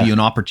sure we give you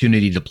an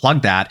opportunity to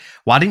plug that.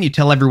 Why don't you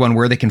tell everyone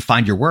where they can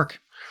find your work?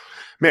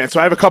 Man,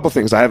 so I have a couple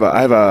things. I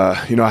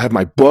have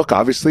my book,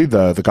 obviously,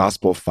 the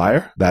Gospel of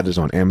Fire. That is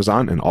on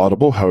Amazon and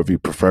Audible, however you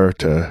prefer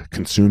to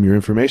consume your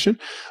information.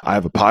 I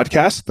have a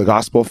podcast, The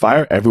Gospel of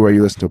Fire, everywhere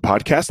you listen to a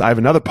podcast. I have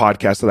another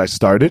podcast that I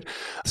started,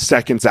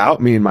 Seconds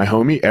Out, me and my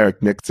homie, Eric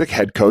Nixick,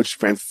 head coach,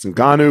 Francis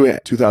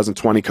Ngannou,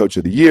 2020 Coach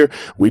of the Year.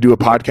 We do a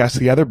podcast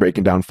together,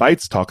 breaking down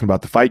fights, talking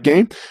about the fight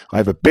game. I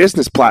have a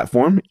business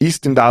platform,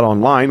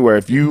 Easton.online, where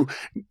if you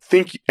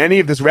think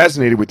any of this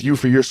resonated with you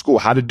for your school,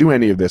 how to do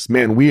any of this,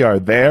 man, we are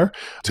there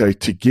to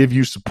give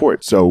you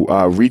support. So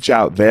reach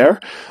out there.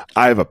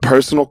 I have a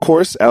personal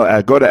course.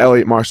 Go to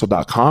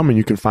elliottmarshall.com and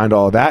you can find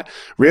all of that.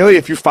 Really,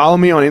 if you follow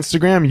me on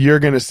Instagram, you're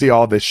going to see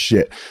all this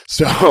shit.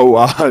 So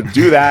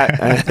do that.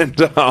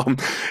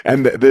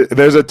 And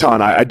there's a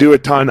ton. I do a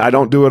ton. I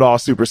don't do it all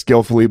super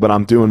skillfully, but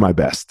I'm doing my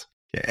best.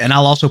 And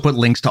I'll also put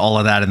links to all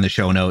of that in the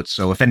show notes.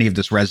 So if any of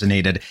this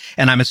resonated,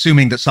 and I'm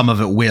assuming that some of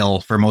it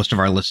will for most of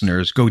our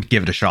listeners, go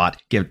give it a shot.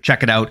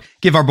 Check it out.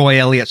 Give our boy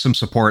Elliot some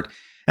support.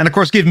 And of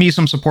course, give me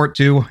some support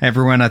too.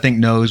 Everyone I think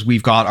knows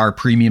we've got our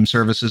premium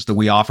services that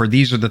we offer.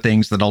 These are the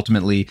things that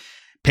ultimately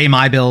pay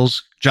my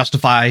bills,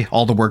 justify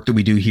all the work that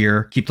we do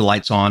here, keep the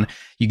lights on.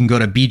 You can go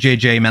to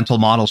BJJ Mental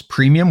Models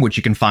Premium, which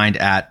you can find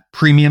at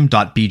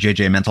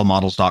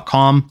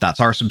premium.bjjmentalmodels.com. That's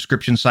our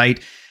subscription site.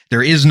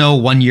 There is no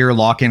 1-year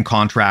lock-in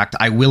contract.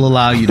 I will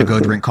allow you to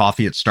go drink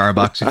coffee at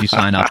Starbucks if you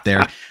sign up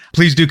there.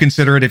 Please do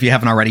consider it if you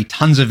haven't already.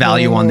 Tons of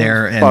value on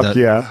there. And fuck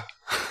yeah.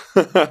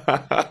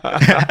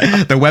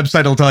 The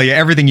website will tell you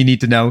everything you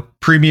need to know.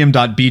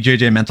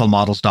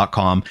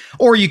 Premium.bjjmentalmodels.com.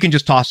 Or you can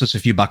just toss us a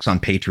few bucks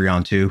on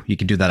Patreon too. You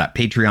can do that at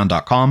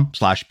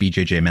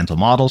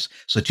patreon.com/bjjmentalmodels.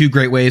 So 2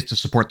 great ways to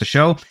support the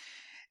show.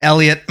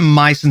 Elliot,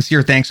 my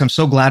sincere thanks. I'm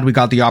so glad we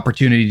got the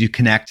opportunity to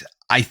connect.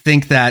 I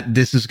think that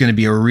this is going to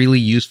be a really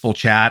useful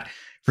chat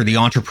for the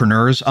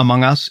entrepreneurs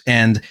among us.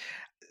 And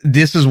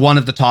this is one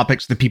of the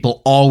topics that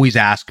people always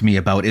ask me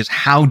about is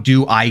how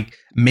do I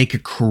make a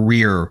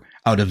career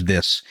out of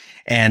this?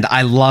 And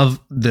I love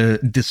the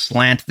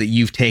slant that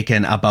you've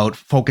taken about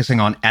focusing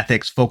on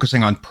ethics,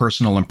 focusing on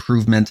personal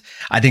improvement.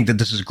 I think that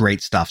this is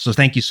great stuff. So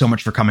thank you so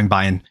much for coming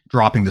by and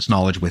dropping this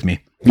knowledge with me.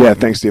 Yeah,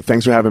 thanks, Steve.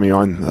 Thanks for having me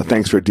on.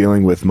 Thanks for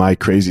dealing with my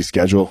crazy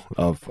schedule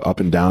of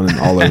up and down and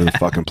all over the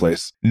fucking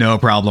place. No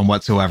problem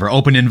whatsoever.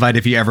 Open invite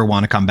if you ever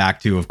want to come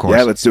back to, of course.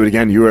 Yeah, let's do it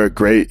again. You are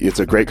great. It's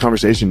a great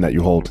conversation that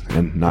you hold,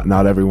 and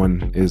not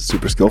everyone is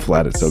super skillful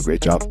at it. So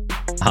great job.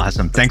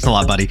 Awesome. Thanks a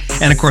lot, buddy.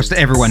 And of course, to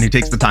everyone who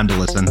takes the time to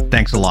listen,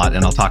 thanks a lot.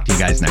 And I'll talk to you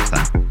guys next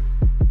time.